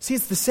 See,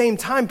 it's the same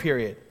time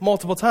period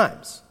multiple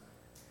times.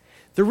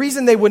 The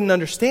reason they wouldn't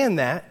understand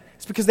that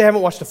is because they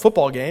haven't watched a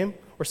football game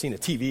or seen a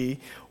TV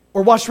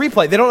or watched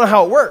replay. They don't know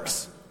how it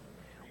works.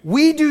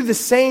 We do the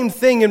same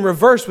thing in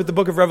reverse with the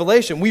book of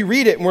Revelation. We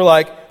read it and we're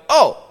like,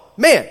 oh,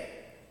 man,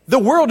 the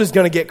world is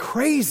going to get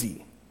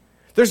crazy.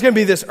 There's going to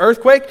be this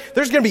earthquake.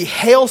 There's going to be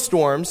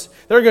hailstorms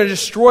that are going to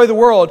destroy the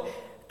world.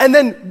 And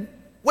then,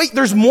 wait,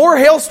 there's more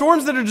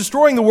hailstorms that are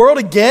destroying the world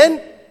again?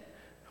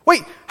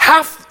 Wait,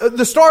 half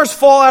the stars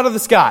fall out of the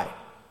sky.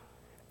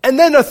 And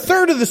then a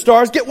third of the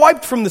stars get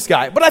wiped from the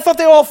sky. But I thought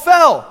they all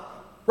fell,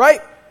 right?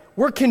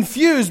 We're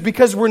confused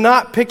because we're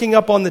not picking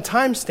up on the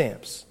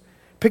timestamps,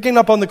 picking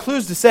up on the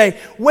clues to say,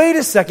 wait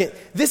a second,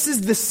 this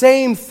is the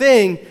same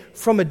thing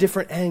from a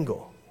different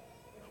angle.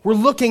 We're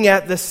looking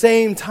at the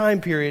same time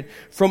period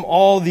from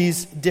all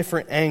these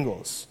different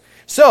angles.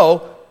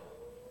 So,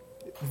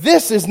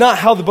 this is not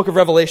how the book of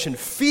Revelation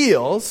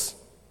feels.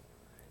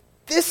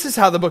 This is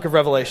how the book of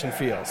Revelation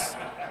feels.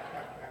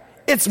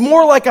 It's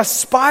more like a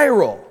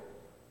spiral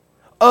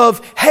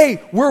of,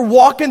 hey, we're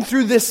walking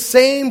through this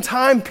same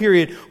time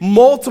period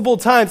multiple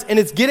times, and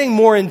it's getting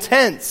more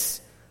intense.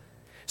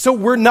 So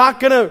we're not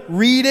going to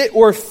read it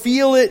or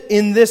feel it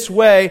in this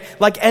way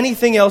like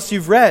anything else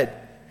you've read,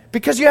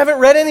 because you haven't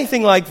read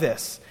anything like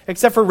this,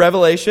 except for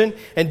Revelation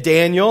and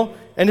Daniel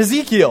and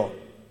Ezekiel.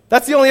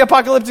 That's the only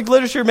apocalyptic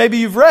literature maybe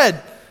you've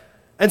read.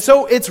 And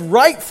so it's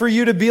right for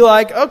you to be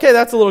like, okay,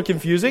 that's a little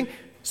confusing.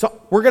 So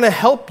we're going to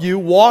help you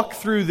walk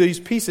through these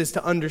pieces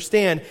to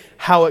understand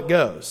how it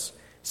goes,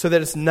 so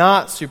that it's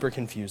not super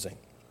confusing.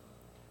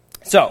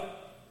 So,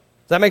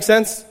 does that make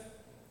sense?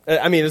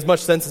 I mean, as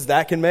much sense as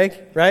that can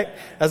make, right?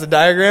 As a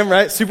diagram,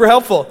 right? Super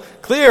helpful.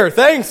 Clear.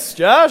 Thanks,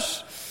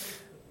 Josh.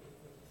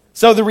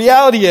 So the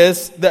reality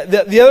is,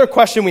 that the other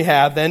question we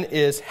have then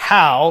is,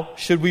 how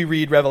should we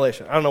read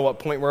Revelation? I don't know what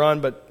point we're on,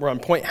 but we're on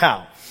point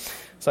how.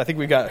 So I think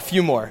we've got a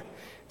few more.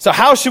 So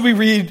how should we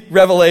read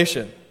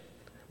Revelation?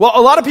 Well,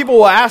 a lot of people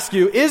will ask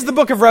you, is the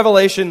book of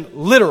Revelation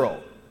literal?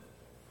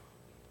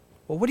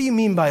 Well, what do you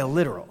mean by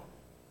literal?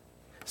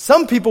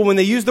 Some people, when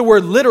they use the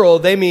word literal,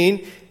 they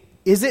mean,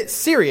 is it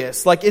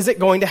serious? Like, is it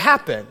going to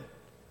happen?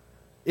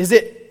 Is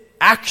it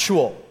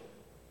actual?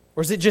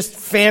 Or is it just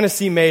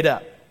fantasy made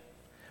up?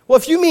 Well,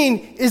 if you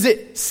mean, is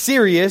it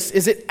serious?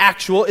 Is it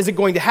actual? Is it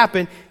going to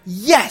happen?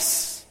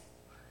 Yes.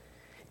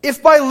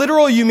 If by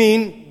literal you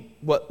mean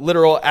what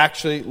literal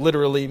actually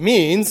literally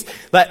means,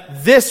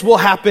 that this will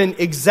happen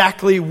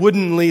exactly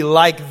woodenly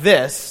like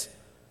this,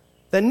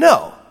 then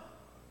no.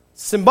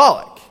 It's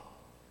symbolic.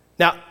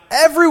 Now,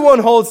 everyone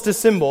holds to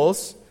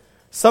symbols.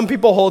 Some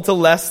people hold to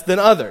less than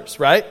others,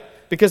 right?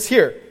 Because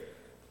here,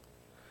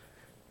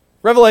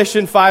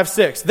 Revelation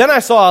 5:6. Then I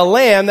saw a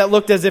lamb that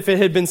looked as if it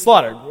had been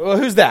slaughtered. Well,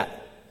 who's that?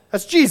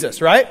 That's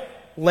Jesus, right?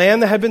 Lamb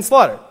that had been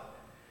slaughtered.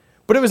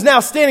 But it was now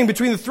standing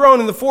between the throne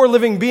and the 4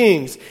 living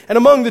beings, and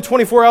among the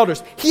 24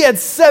 elders. He had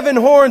 7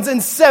 horns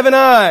and 7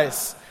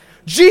 eyes.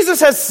 Jesus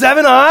has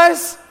 7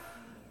 eyes?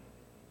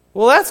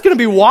 Well, that's going to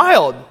be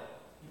wild.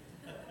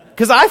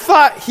 Because I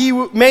thought he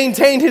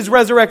maintained his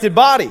resurrected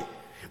body.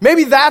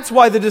 Maybe that's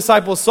why the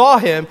disciples saw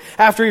him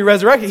after he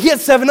resurrected. He had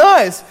 7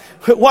 eyes.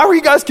 Why were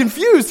you guys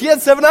confused? He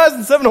had 7 eyes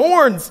and 7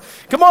 horns.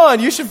 Come on,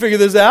 you should figure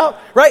this out,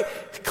 right?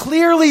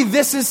 Clearly,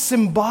 this is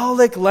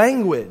symbolic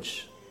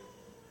language.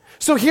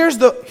 So here's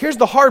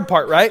the hard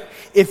part, right?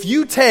 If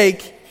you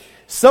take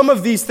some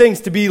of these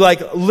things to be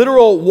like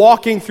literal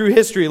walking through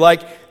history,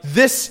 like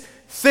this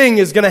thing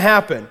is going to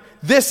happen,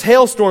 this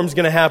hailstorm is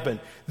going to happen,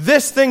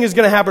 this thing is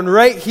going to happen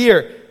right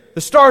here,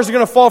 the stars are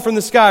going to fall from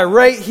the sky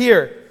right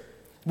here,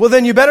 well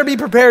then you better be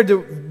prepared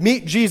to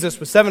meet Jesus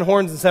with 7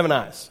 horns and 7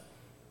 eyes.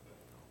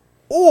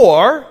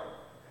 Or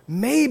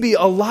maybe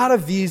a lot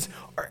of these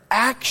are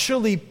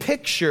actually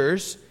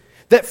pictures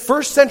that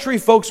first century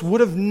folks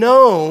would have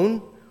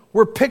known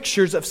were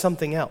pictures of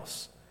something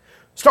else.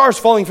 Stars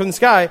falling from the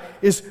sky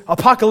is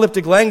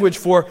apocalyptic language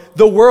for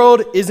the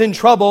world is in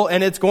trouble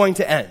and it's going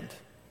to end.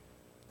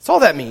 That's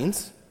all that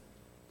means.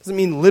 It doesn't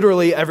mean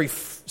literally every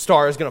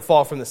star is going to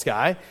fall from the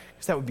sky,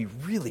 because that would be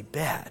really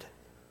bad,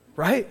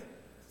 right?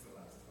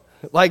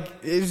 Like,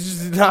 it would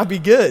just not be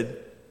good.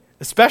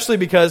 Especially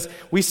because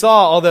we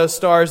saw all those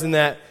stars in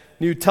that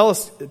new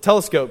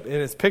telescope in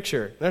its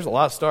picture. There's a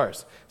lot of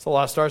stars. It's a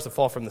lot of stars that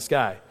fall from the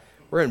sky.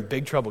 We're in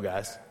big trouble,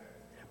 guys.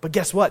 But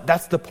guess what?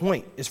 That's the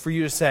point, is for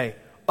you to say,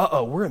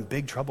 we're in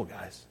big trouble,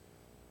 guys.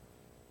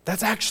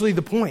 That's actually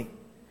the point.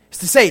 Is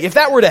to say, if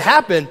that were to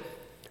happen,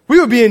 we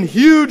would be in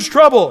huge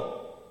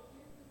trouble.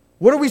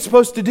 What are we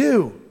supposed to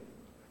do?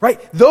 Right?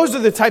 Those are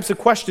the types of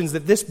questions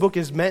that this book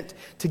is meant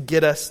to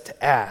get us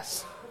to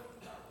ask.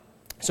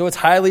 So it's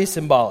highly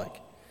symbolic.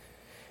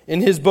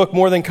 In his book,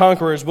 More Than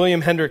Conquerors,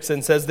 William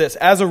Hendrickson says this: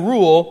 as a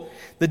rule,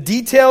 the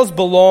details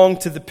belong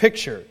to the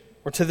picture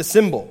or to the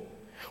symbol.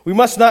 We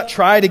must not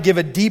try to give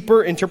a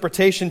deeper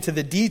interpretation to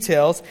the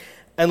details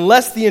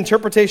unless the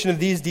interpretation of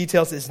these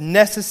details is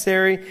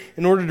necessary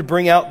in order to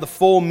bring out the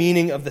full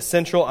meaning of the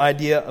central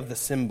idea of the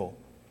symbol.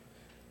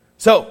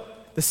 So,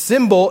 the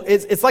symbol,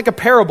 it's like a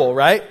parable,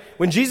 right?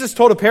 When Jesus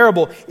told a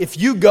parable, if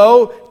you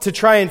go to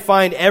try and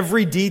find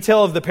every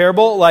detail of the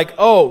parable, like,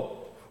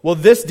 well,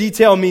 this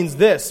detail means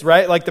this,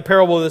 right? Like the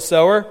parable of the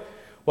sower.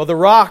 Well, the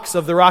rocks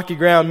of the rocky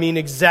ground mean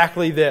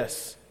exactly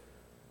this.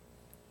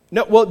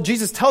 No, well,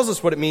 Jesus tells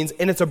us what it means,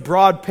 and it's a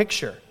broad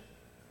picture.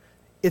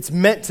 It's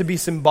meant to be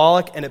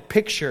symbolic and a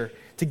picture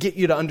to get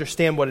you to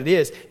understand what it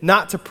is,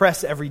 not to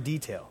press every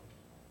detail.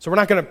 So we're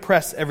not going to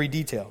press every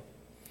detail.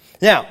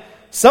 Now,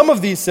 some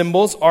of these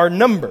symbols are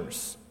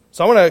numbers.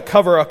 So I want to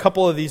cover a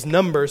couple of these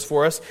numbers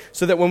for us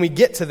so that when we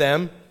get to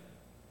them,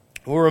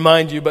 we'll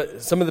remind you,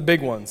 but some of the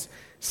big ones.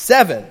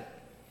 7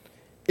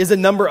 is a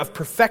number of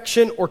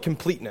perfection or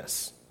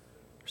completeness.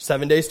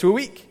 7 days to a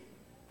week.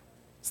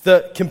 It's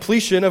the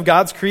completion of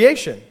God's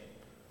creation.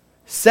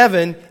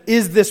 7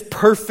 is this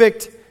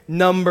perfect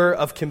number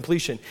of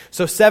completion.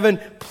 So 7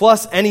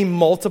 plus any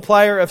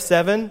multiplier of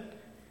 7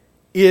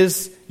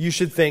 is, you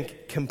should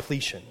think,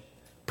 completion,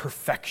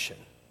 perfection.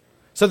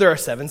 So there are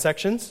 7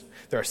 sections.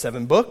 There are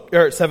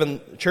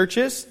 7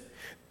 churches.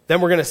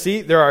 Then we're going to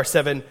see there are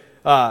 7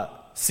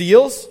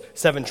 seals,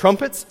 7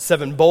 trumpets,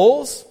 7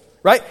 bowls,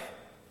 right?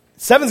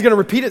 7 is going to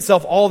repeat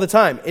itself all the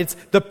time. It's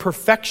the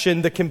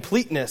perfection, the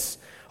completeness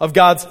of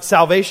God's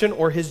salvation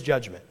or his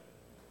judgment.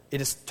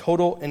 It is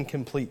total and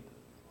complete.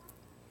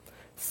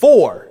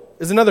 4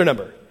 is another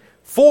number.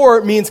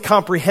 4 means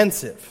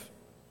comprehensive.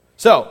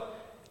 So,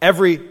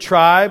 every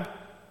tribe,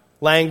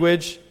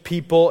 language,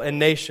 people, and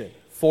nation.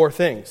 4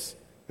 things.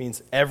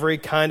 Means every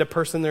kind of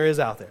person there is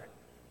out there.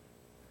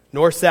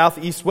 North, south,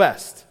 east,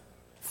 west.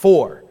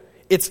 4.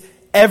 It's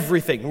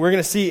everything. We're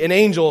going to see an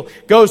angel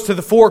goes to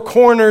the 4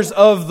 corners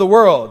of the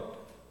world.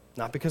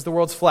 Not because the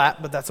world's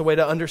flat, but that's a way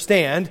to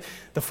understand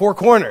the 4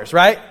 corners,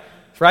 right?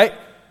 Right?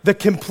 The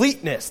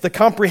completeness, the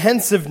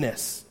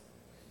comprehensiveness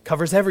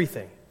covers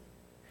everything.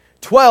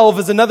 12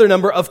 is another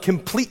number of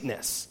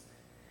completeness.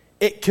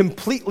 It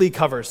completely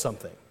covers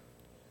something.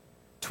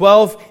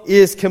 12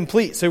 is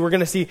complete. So we're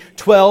going to see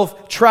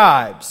 12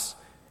 tribes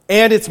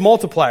and its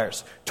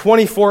multipliers.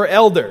 24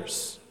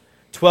 elders.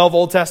 12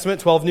 Old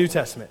Testament, 12 New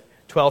Testament.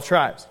 12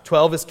 tribes.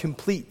 12 is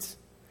complete.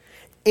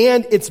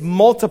 And its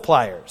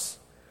multipliers.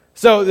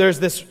 So there's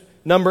this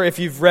number, if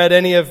you've read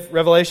any of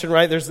Revelation,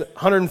 right? There's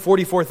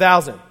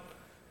 144,000.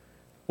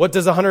 What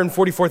does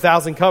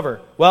 144,000 cover?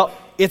 Well,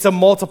 it's a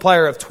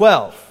multiplier of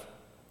 12.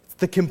 It's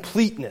the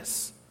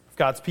completeness of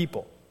God's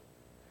people.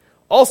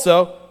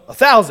 Also,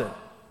 1,000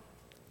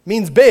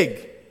 means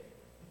big.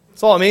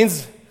 That's all it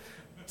means.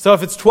 So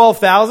if it's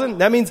 12,000,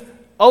 that means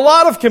a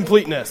lot of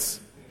completeness.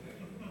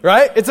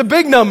 Right? It's a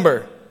big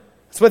number.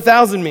 That's what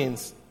 1,000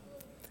 means.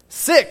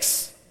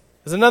 6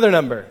 is another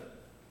number.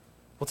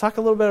 We'll talk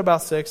a little bit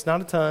about 6,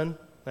 not a ton.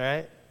 All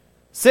right?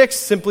 6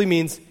 simply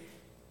means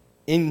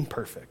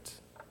imperfect.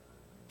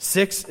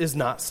 6 is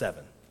not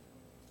 7.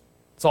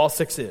 That's all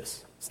 6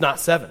 is. It's not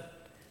 7.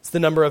 It's the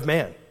number of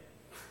man.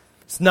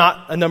 It's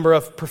not a number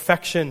of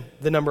perfection,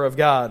 the number of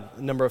God,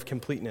 the number of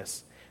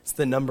completeness. It's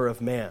the number of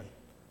man,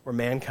 or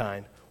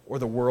mankind, or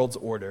the world's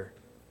order,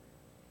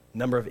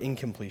 number of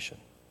incompletion.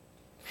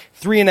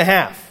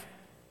 3.5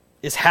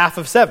 is half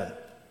of 7.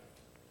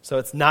 So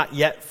it's not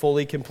yet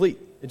fully complete.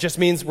 It just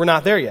means we're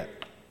not there yet.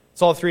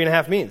 That's all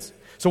 3.5 means.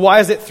 So why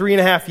is it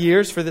 3.5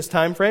 years for this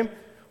time frame?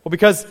 Well,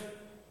 because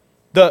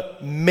the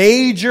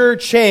major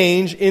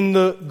change in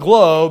the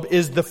globe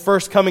is the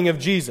first coming of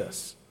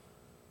Jesus.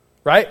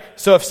 Right?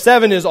 So if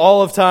 7 is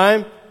all of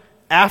time,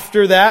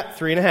 after that,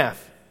 3.5.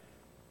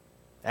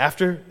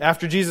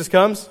 After Jesus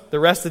comes, the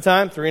rest of the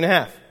time,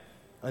 3.5.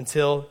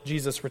 Until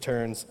Jesus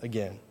returns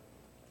again.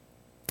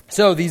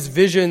 So these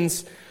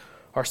visions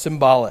are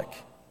symbolic.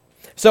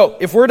 So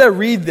if we're to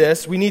read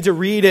this, we need to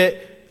read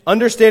it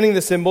understanding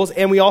the symbols,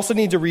 and we also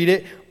need to read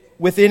it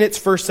within its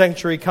first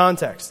century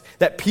context.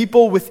 That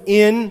people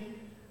within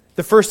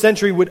the first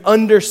century would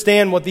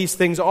understand what these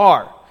things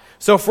are.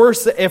 So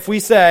if we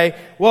say,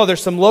 well,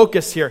 there's some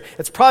locusts here,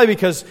 it's probably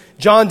because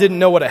John didn't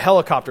know what a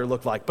helicopter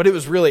looked like, but it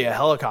was really a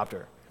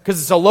helicopter.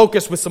 Because it's a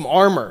locust with some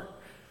armor.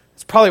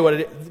 It's probably what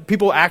it is.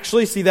 People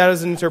actually see that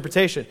as an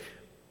interpretation.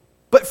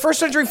 But first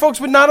century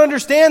folks would not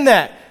understand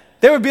that.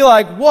 They would be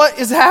like, what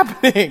is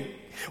happening?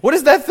 What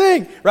is that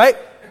thing? Right?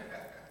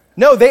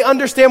 No, they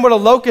understand what a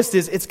locust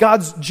is. It's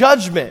God's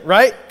judgment,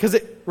 right? Because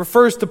it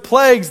refers to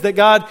plagues that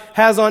God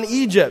has on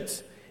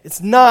Egypt.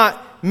 It's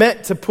not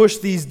meant to push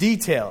these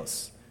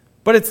details.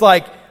 But it's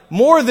like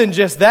more than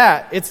just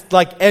that. It's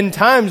like end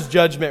times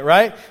judgment,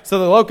 right? So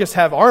the locusts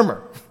have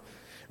armor,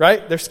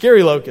 right? They're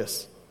scary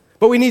locusts.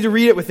 But we need to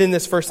read it within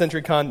this first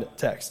century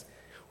context.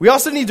 We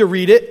also need to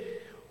read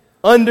it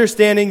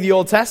understanding the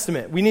Old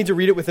Testament. We need to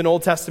read it with an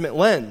Old Testament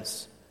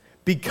lens.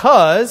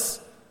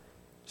 Because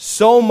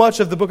so much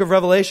of the book of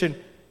Revelation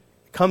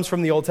comes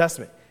from the Old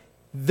Testament.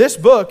 This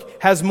book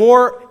has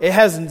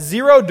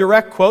 0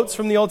 direct quotes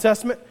from the Old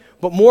Testament,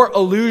 but more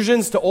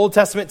allusions to Old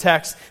Testament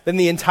texts than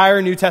the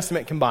entire New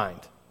Testament combined.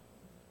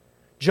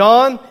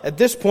 John, at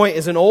this point,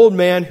 is an old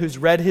man who's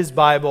read his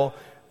Bible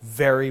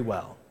very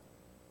well.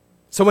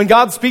 So when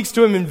God speaks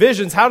to him in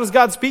visions, how does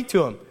God speak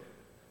to him?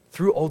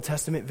 Through Old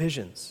Testament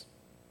visions.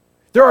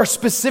 There are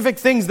specific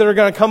things that are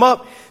going to come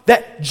up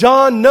that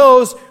John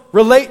knows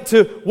relate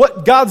to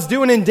what God's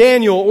doing in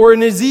Daniel or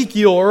in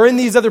Ezekiel or in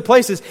these other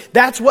places.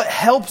 That's what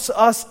helps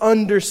us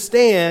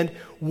understand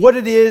what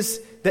it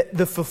is that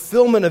the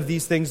fulfillment of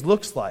these things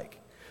looks like.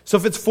 So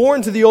if it's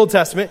foreign to the Old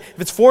Testament,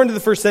 if it's foreign to the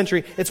first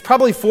century, it's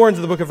probably foreign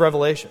to the book of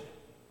Revelation.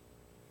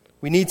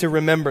 We need to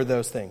remember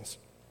those things.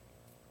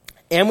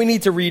 And we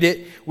need to read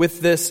it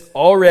with this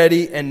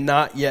already and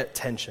not yet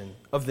tension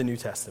of the New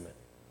Testament.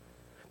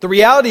 The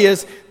reality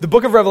is, the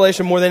book of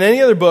Revelation, more than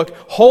any other book,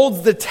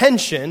 holds the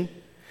tension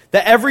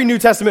that every New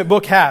Testament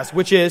book has,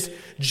 which is,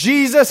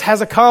 Jesus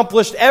has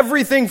accomplished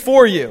everything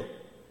for you,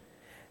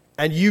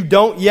 and you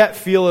don't yet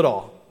feel it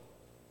all.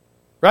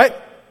 Right?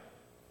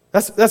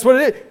 That's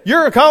what it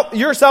is.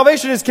 Your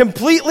salvation is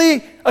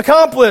completely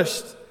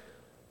accomplished.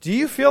 Do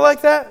you feel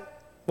like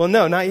that? Well,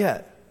 no, not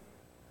yet.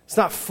 It's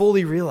not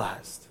fully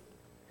realized.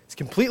 It's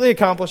completely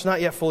accomplished,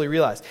 not yet fully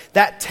realized.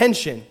 That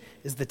tension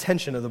is the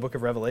tension of the book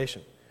of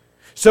Revelation.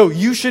 So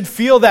you should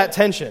feel that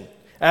tension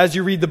as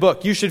you read the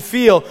book. You should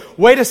feel,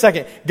 wait a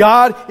second,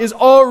 God is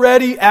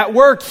already at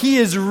work. He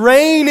is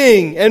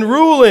reigning and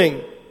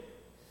ruling.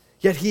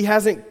 Yet he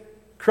hasn't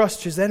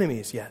crushed his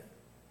enemies yet.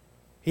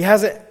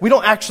 We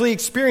don't actually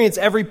experience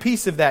every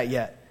piece of that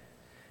yet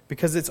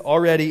because it's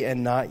already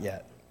and not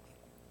yet.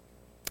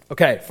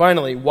 Okay,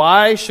 finally,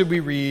 why should we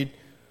read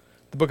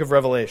the book of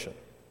Revelation?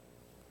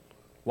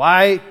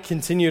 Why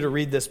continue to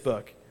read this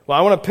book? Well,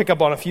 I want to pick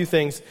up on a few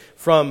things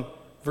from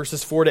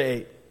verses 4 to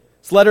 8.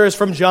 This letter is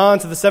from John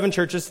to the 7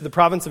 churches to the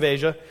province of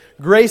Asia.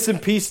 Grace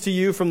and peace to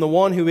you from the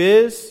one who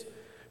is,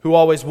 who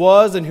always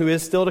was, and who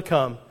is still to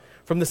come,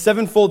 from the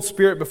sevenfold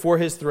Spirit before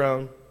his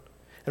throne,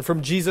 and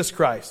from Jesus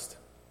Christ.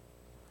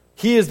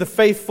 He is the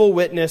faithful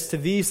witness to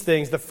these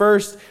things, the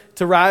first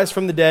to rise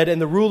from the dead,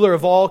 and the ruler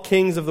of all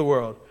kings of the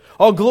world.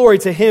 All glory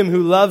to him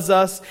who loves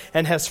us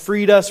and has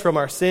freed us from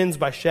our sins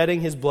by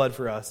shedding his blood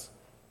for us.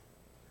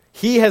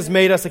 He has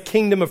made us a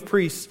kingdom of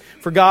priests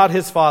for God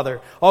his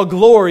Father. All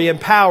glory and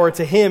power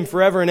to him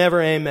forever and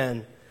ever.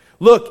 Amen.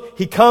 Look,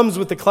 he comes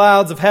with the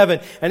clouds of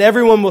heaven, and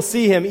everyone will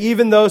see him,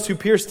 even those who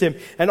pierced him,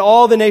 and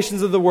all the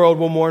nations of the world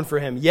will mourn for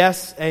him.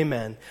 Yes,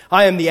 amen.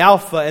 I am the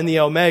Alpha and the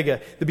Omega,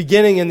 the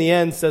beginning and the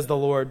end, says the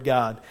Lord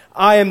God.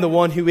 I am the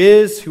one who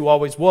is, who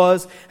always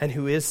was, and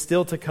who is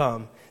still to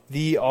come,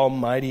 the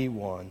Almighty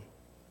One.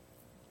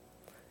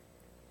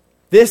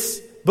 This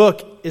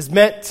book is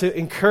meant to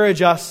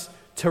encourage us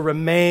to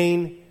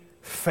remain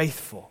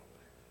faithful.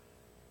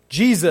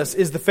 Jesus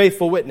is the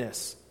faithful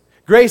witness.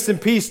 Grace and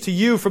peace to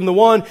you from the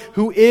one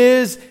who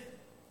is,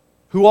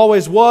 who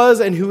always was,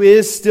 and who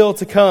is still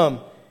to come.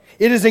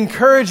 It is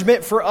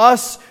encouragement for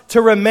us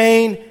to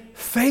remain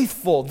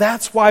faithful.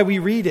 That's why we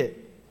read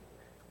it.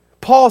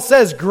 Paul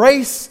says,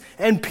 grace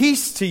and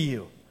peace to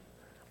you.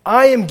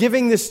 I am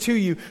giving this to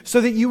you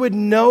so that you would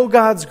know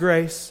God's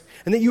grace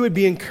and that you would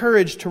be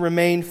encouraged to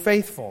remain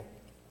faithful.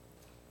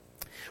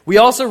 We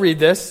also read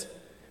this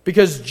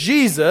because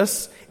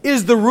Jesus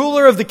is the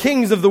ruler of the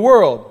kings of the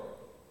world.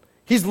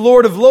 He's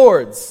Lord of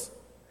lords.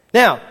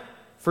 Now,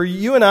 for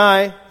you and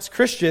I, as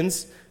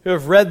Christians who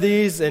have read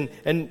these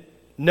and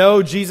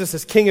know Jesus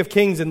as King of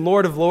kings and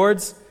Lord of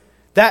lords,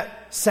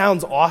 that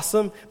sounds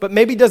awesome, but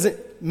maybe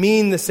doesn't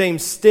mean the same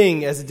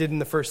sting as it did in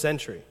the first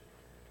century.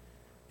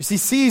 You see,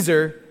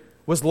 Caesar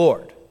was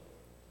Lord.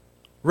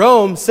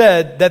 Rome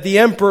said that the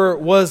emperor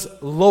was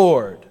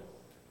Lord.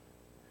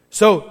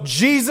 So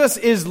Jesus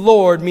is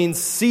Lord means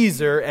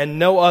Caesar and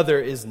no other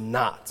is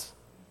not.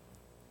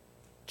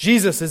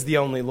 Jesus is the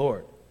only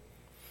Lord.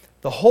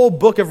 The whole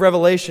book of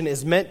Revelation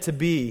is meant to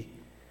be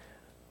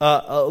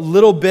a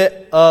little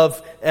bit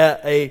of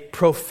a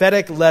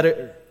prophetic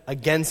letter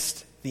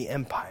against the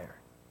empire.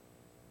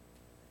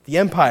 The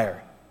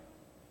empire.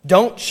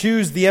 Don't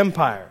choose the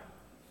empire.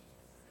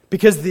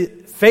 Because the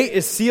fate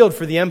is sealed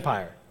for the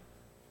empire.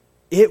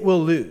 It will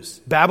lose.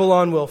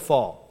 Babylon will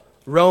fall.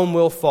 Rome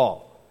will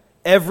fall.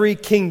 Every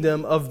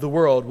kingdom of the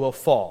world will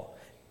fall.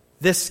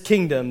 This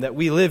kingdom that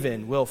we live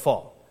in will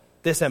fall.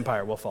 This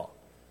empire will fall.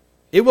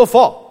 It will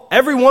fall.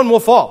 Everyone will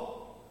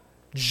fall.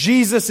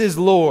 Jesus is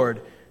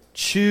Lord.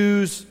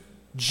 Choose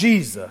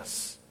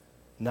Jesus,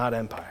 not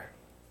empire.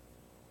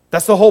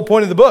 That's the whole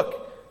point of the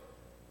book.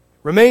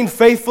 Remain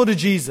faithful to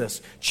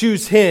Jesus.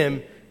 Choose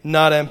him,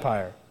 not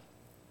empire.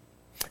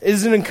 It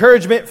is an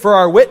encouragement for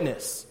our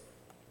witness.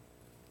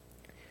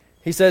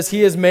 He says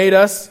he has made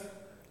us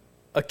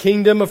a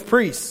kingdom of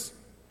priests.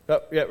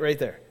 Oh, yeah, right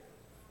there.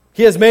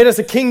 He has made us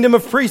a kingdom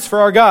of priests for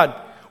our God.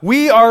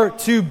 We are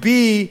to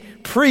be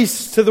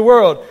priests to the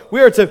world.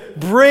 We are to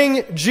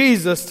bring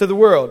Jesus to the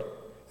world.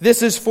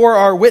 This is for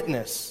our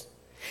witness.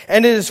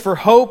 And it is for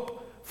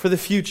hope for the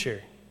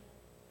future.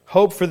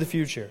 Hope for the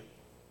future.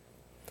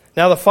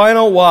 Now the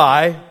final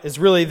why is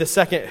really the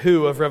second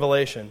who of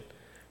Revelation.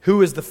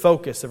 Who is the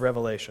focus of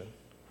Revelation?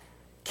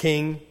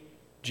 King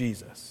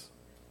Jesus.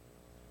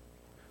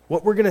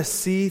 What we're going to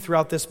see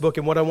throughout this book,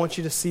 and what I want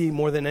you to see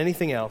more than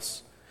anything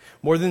else,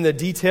 more than the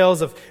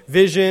details of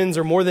visions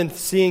or more than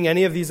seeing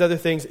any of these other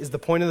things, is the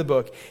point of the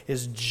book,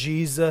 is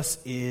Jesus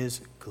is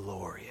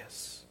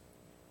glorious.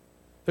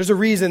 There's a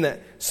reason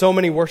that so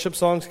many worship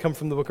songs come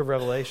from the book of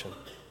Revelation.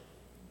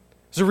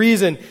 There's a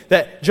reason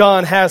that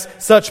John has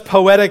such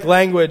poetic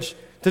language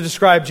to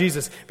describe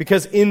Jesus,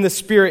 because in the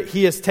Spirit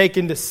he is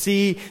taken to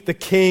see the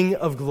King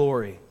of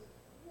glory,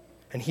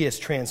 and he is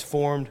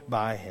transformed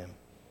by him.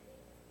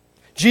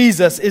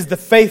 Jesus is the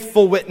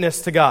faithful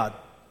witness to God.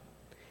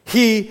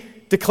 He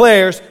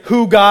declares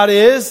who God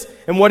is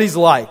and what he's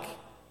like.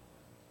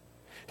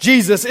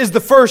 Jesus is the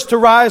first to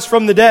rise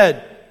from the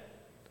dead,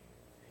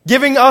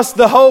 giving us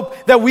the hope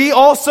that we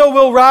also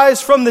will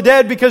rise from the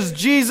dead because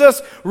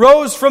Jesus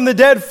rose from the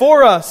dead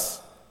for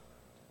us.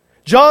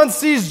 John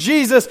sees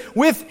Jesus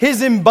with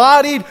his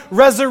embodied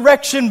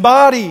resurrection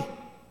body,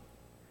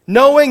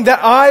 knowing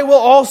that I will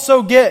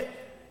also get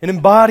an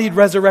embodied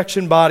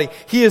resurrection body.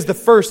 He is the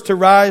first to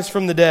rise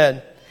from the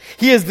dead.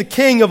 He is the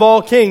King of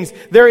all kings.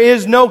 There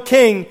is no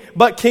king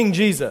but King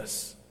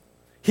Jesus.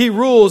 He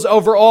rules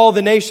over all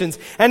the nations.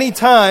 Any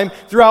time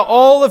throughout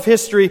all of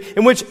history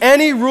in which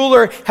any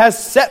ruler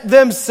has set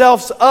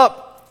themselves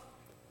up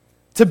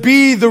to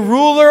be the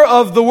ruler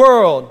of the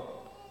world,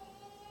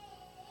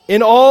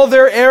 in all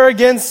their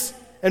arrogance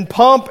and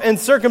pomp and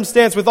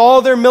circumstance, with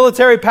all their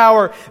military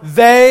power,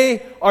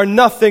 they are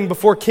nothing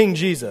before King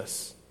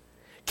Jesus.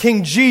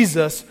 King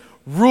Jesus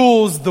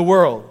rules the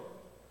world.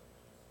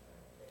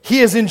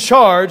 He is in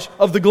charge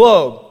of the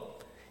globe.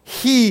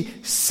 He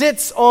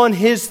sits on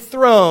his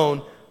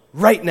throne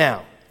right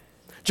now.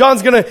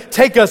 John's going to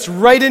take us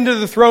right into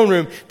the throne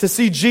room to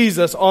see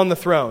Jesus on the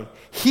throne.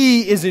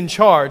 He is in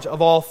charge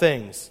of all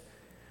things.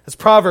 As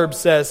Proverbs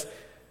says,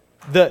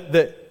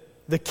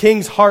 the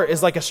king's heart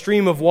is like a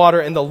stream of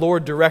water, and the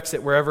Lord directs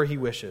it wherever he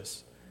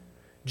wishes.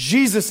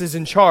 Jesus is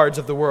in charge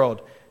of the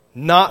world,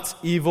 not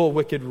evil,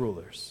 wicked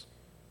rulers.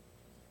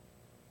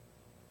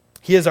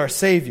 He is our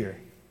Savior.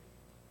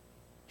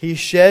 He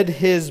shed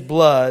his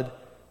blood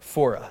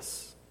for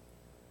us.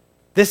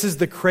 This is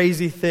the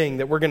crazy thing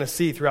that we're going to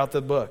see throughout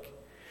the book.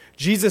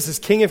 Jesus is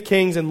King of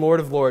kings and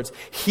Lord of lords.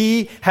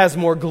 He has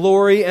more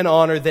glory and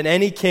honor than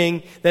any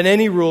king, than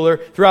any ruler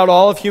throughout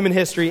all of human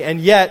history,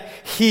 and yet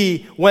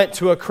he went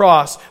to a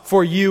cross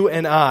for you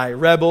and I,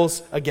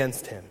 rebels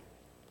against him.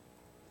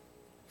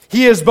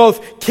 He is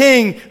both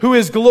King who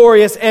is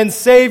glorious and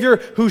Savior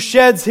who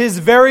sheds his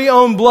very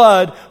own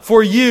blood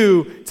for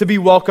you to be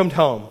welcomed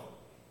home.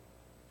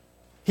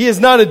 He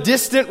is not a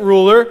distant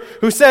ruler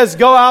who says,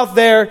 go out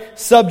there,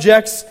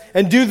 subjects,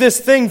 and do this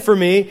thing for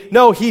me.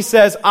 No, he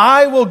says,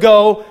 I will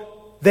go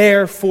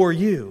there for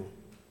you.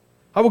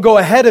 I will go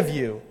ahead of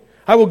you.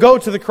 I will go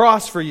to the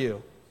cross for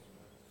you.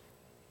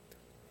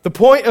 The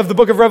point of the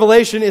book of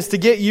Revelation is to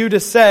get you to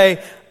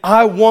say,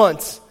 I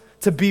want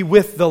to be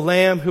with the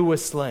Lamb who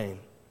was slain.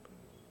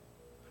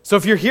 So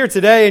if you're here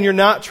today and you're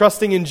not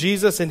trusting in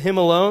Jesus and him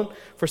alone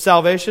for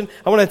salvation,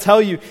 I want to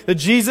tell you that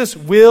Jesus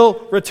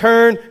will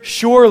return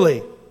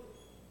surely.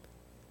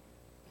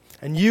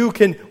 And you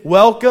can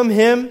welcome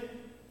him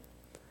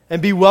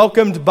and be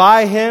welcomed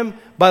by him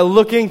by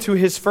looking to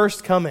his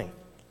first coming,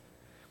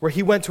 where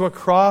he went to a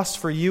cross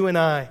for you and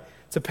I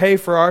to pay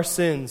for our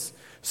sins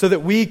so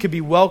that we could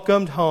be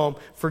welcomed home,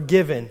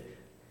 forgiven,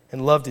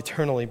 and loved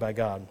eternally by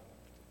God.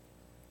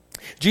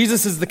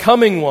 Jesus is the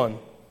coming one.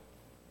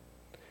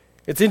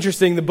 It's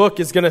interesting, the book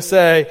is going to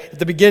say at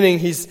the beginning,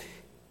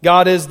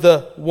 God is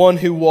the one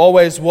who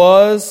always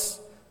was,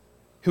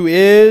 who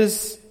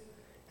is,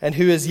 and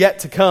who is yet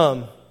to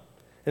come.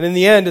 And in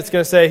the end, it's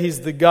going to say he's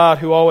the God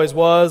who always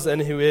was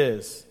and who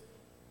is,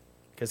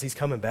 because he's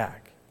coming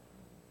back.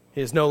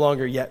 He is no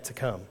longer yet to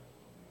come.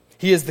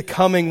 He is the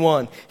coming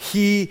one.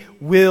 He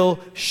will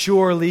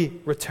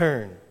surely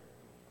return.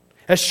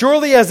 As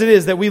surely as it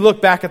is that we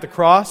look back at the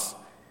cross,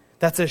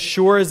 that's as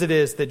sure as it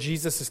is that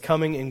Jesus is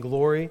coming in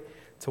glory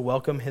to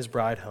welcome his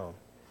bride home.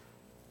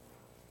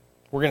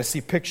 We're going to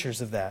see pictures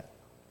of that.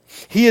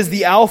 He is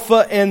the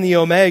Alpha and the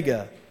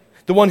Omega,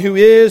 the one who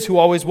is, who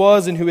always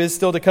was, and who is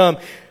still to come.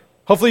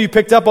 Hopefully you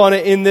picked up on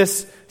it in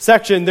this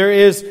section. There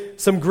is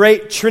some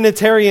great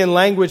Trinitarian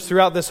language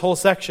throughout this whole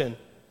section.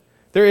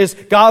 There is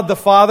God the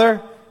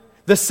Father,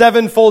 the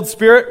sevenfold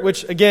Spirit,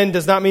 which again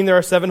does not mean there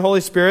are seven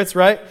Holy Spirits,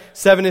 right?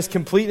 Seven is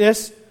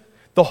completeness.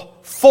 The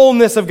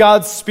fullness of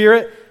God's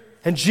Spirit,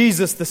 and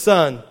Jesus the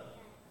Son.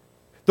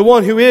 The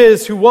one who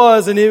is, who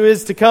was, and who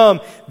is to come.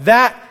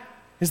 That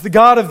is the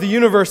God of the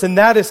universe, and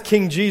that is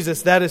King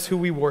Jesus. That is who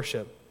we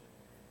worship.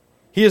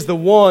 He is the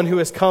one who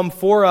has come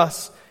for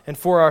us and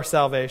for our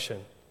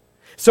salvation.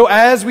 So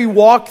as we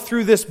walk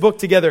through this book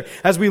together,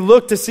 as we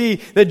look to see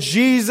that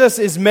Jesus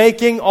is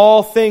making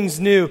all things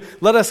new,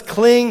 let us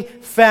cling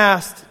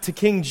fast to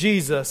King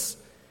Jesus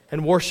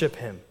and worship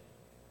him.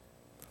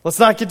 Let's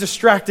not get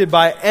distracted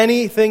by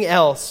anything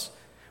else,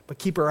 but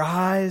keep our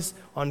eyes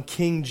on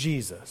King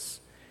Jesus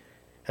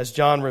as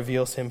John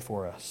reveals him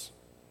for us.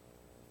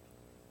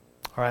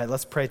 All right,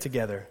 let's pray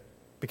together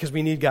because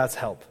we need God's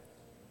help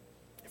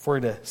if we're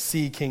to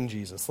see King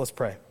Jesus. Let's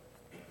pray.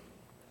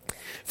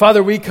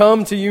 Father, we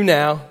come to you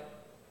now,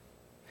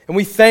 and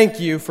we thank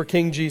you for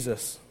King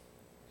Jesus.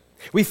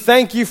 We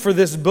thank you for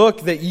this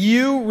book that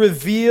you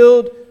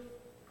revealed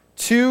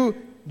to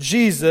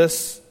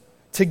Jesus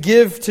to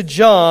give to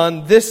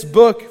John, this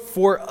book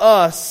for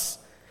us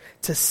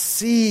to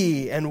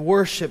see and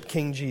worship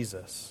King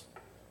Jesus.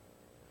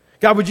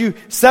 God, would you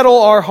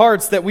settle our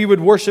hearts that we would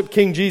worship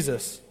King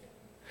Jesus?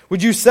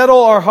 Would you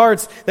settle our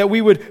hearts that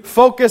we would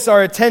focus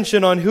our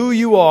attention on who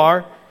you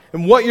are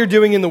and what you're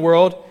doing in the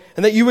world,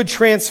 and that you would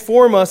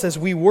transform us as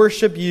we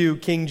worship you,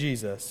 King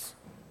Jesus.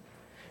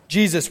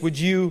 Jesus, would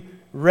you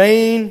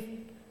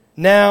reign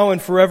now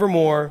and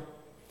forevermore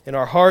in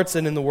our hearts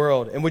and in the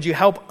world? And would you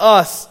help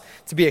us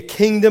to be a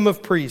kingdom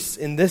of priests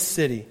in this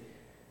city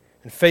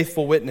and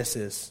faithful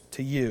witnesses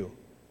to you?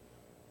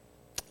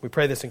 We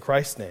pray this in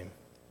Christ's name.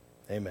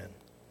 Amen.